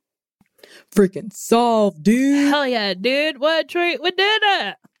 Solved. Freaking solved, dude. Hell yeah, dude. What did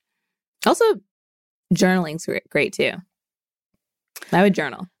it? Also, journaling's great too. I would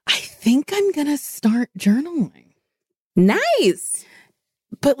journal. I think I'm gonna start journaling. Nice.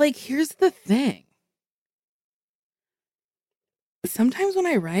 But like, here's the thing. Sometimes when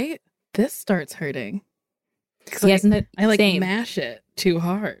I write, this starts hurting. Yes, I like same. mash it too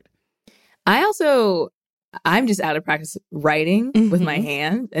hard. I'm just out of practice writing with my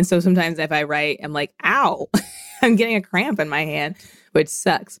hand. And so sometimes if I write, I'm like, ow, I'm getting a cramp in my hand, which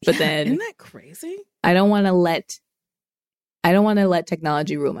sucks. But then isn't that crazy? I don't want to let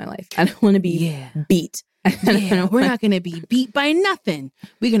technology rule my life. I don't want to be beat. Yeah, we're not going to be beat by nothing.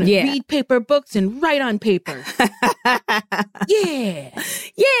 We're going to read paper books and write on paper. Yeah.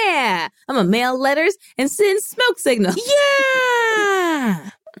 I'm going to mail letters and send smoke signals. Yeah.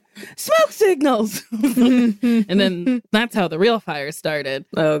 Smoke signals. And then that's how the real fire started.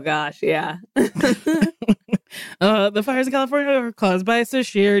 Oh, gosh. Yeah. The fires in California were caused by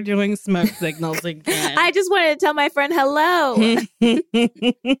Sashir doing smoke signals again. I just wanted to tell my friend hello.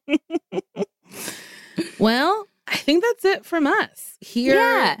 Well, I think that's it from us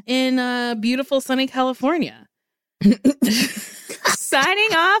here in beautiful sunny California.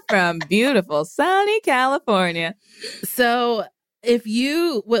 Signing off from beautiful sunny California. So if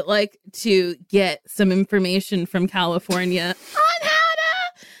you would like to get some information from California on how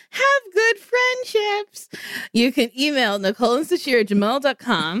to have good friendships, you can email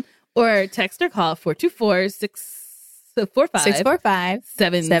NicoleandSashir@gmail.com or text or call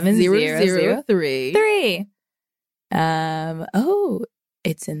 424-645-7003.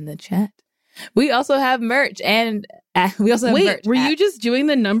 It's in the chat. We also have merch, and we also have merch. Were you just doing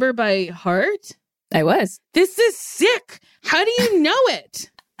the number by heart? I was. This is sick. How do you know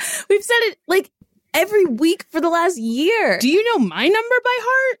it? We've said it like every week for the last year. Do you know my number by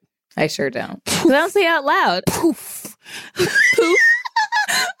heart? I sure don't. I don't say it out loud. Poof. Poof.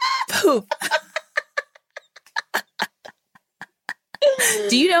 Poof.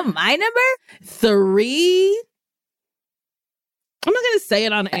 Do you know my number? 3. I'm not going to say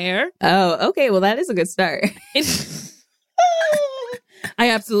it on air. Oh, okay. Well, that is a good start.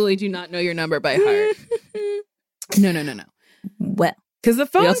 I absolutely do not know your number by heart. No. Well, because the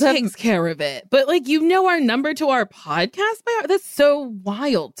phone takes care of it. But like, you know our number to our podcast by heart? That's so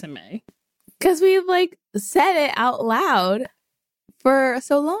wild to me. Because we've like said it out loud for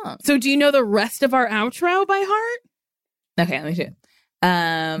so long. So do you know the rest of our outro by heart? Okay, let me do it.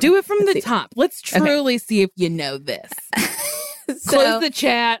 Do it from the top. Let's truly see if you know this. Close the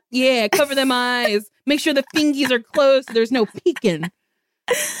chat. Yeah, cover them eyes. Make sure the fingies are closed so there's no peeking.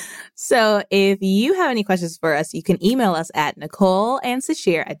 So if you have any questions for us, you can email us at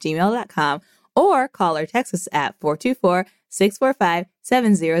NicoleandSashir@gmail.com or call or text us at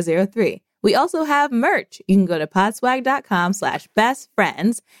 424-645-7003. We also have merch. You can go to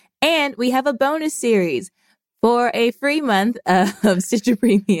podswag.com/bestfriends. And we have a bonus series for a free month of Stitcher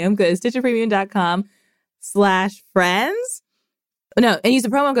Premium. Go to stitcherpremium.com/friends. No, and use the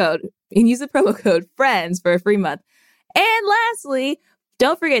promo code. And use the promo code FRIENDS for a free month. And lastly,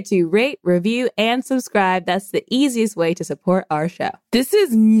 don't forget to rate, review, and subscribe. That's the easiest way to support our show. This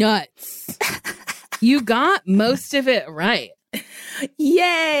is nuts. You got most of it right.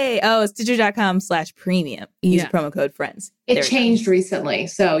 Yay! Oh, Stitcher.com/premium. Use the promo code FRIENDS. It changed recently,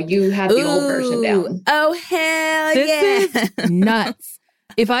 so you have the old version down. Oh, hell This is nuts.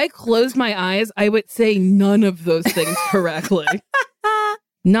 If I closed my eyes, I would say none of those things correctly.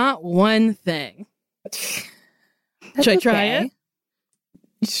 Not one thing. Should I try it?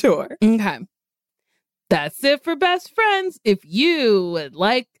 Sure. Okay. That's it for Best Friends. If you would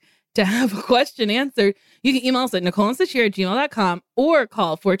like to have a question answered, you can email us at NicoleandSashir@gmail.com or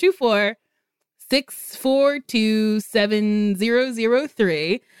call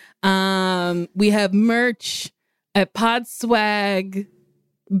 424-642-7003. We have merch at Podswag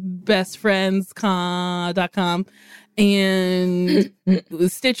bestfriends.com and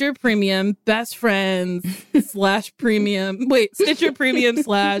Stitcher Premium Best Friends /premium. Wait, Stitcher Premium /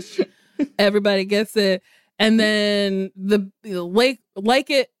 everybody gets it. And then the like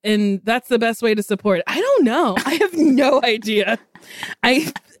it, and that's the best way to support it. I don't know. I have no idea.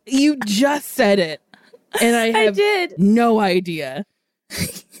 You just said it, and I did no idea.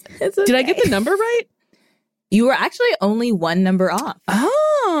 It's okay. Did I get the number right? You were actually only one number off.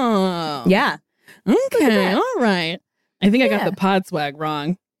 Oh. Yeah. Okay. All right. I think I got the pod swag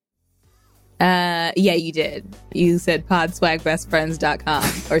wrong. Yeah, you did. You said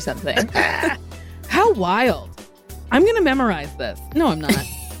podswagbestfriends.com or something. How wild. I'm going to memorize this. No, I'm not.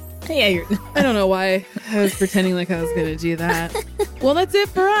 Yeah, I don't know why I was pretending like I was going to do that. Well, that's it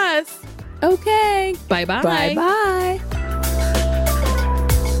for us. Okay. Bye-bye. Bye-bye.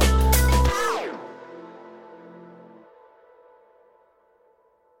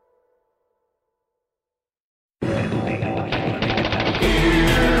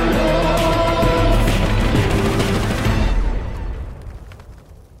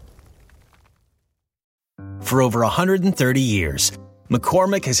 For over 130 years,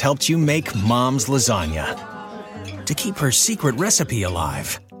 McCormick has helped you make Mom's lasagna to keep her secret recipe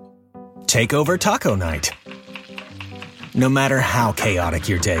alive. Take over taco night. No matter how chaotic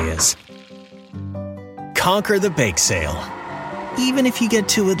your day is. Conquer the bake sale, even if you get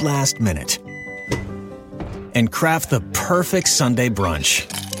to it last minute. And craft the perfect Sunday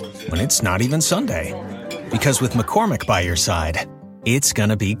brunch when it's not even Sunday. Because with McCormick by your side, it's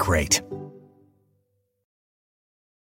gonna be great.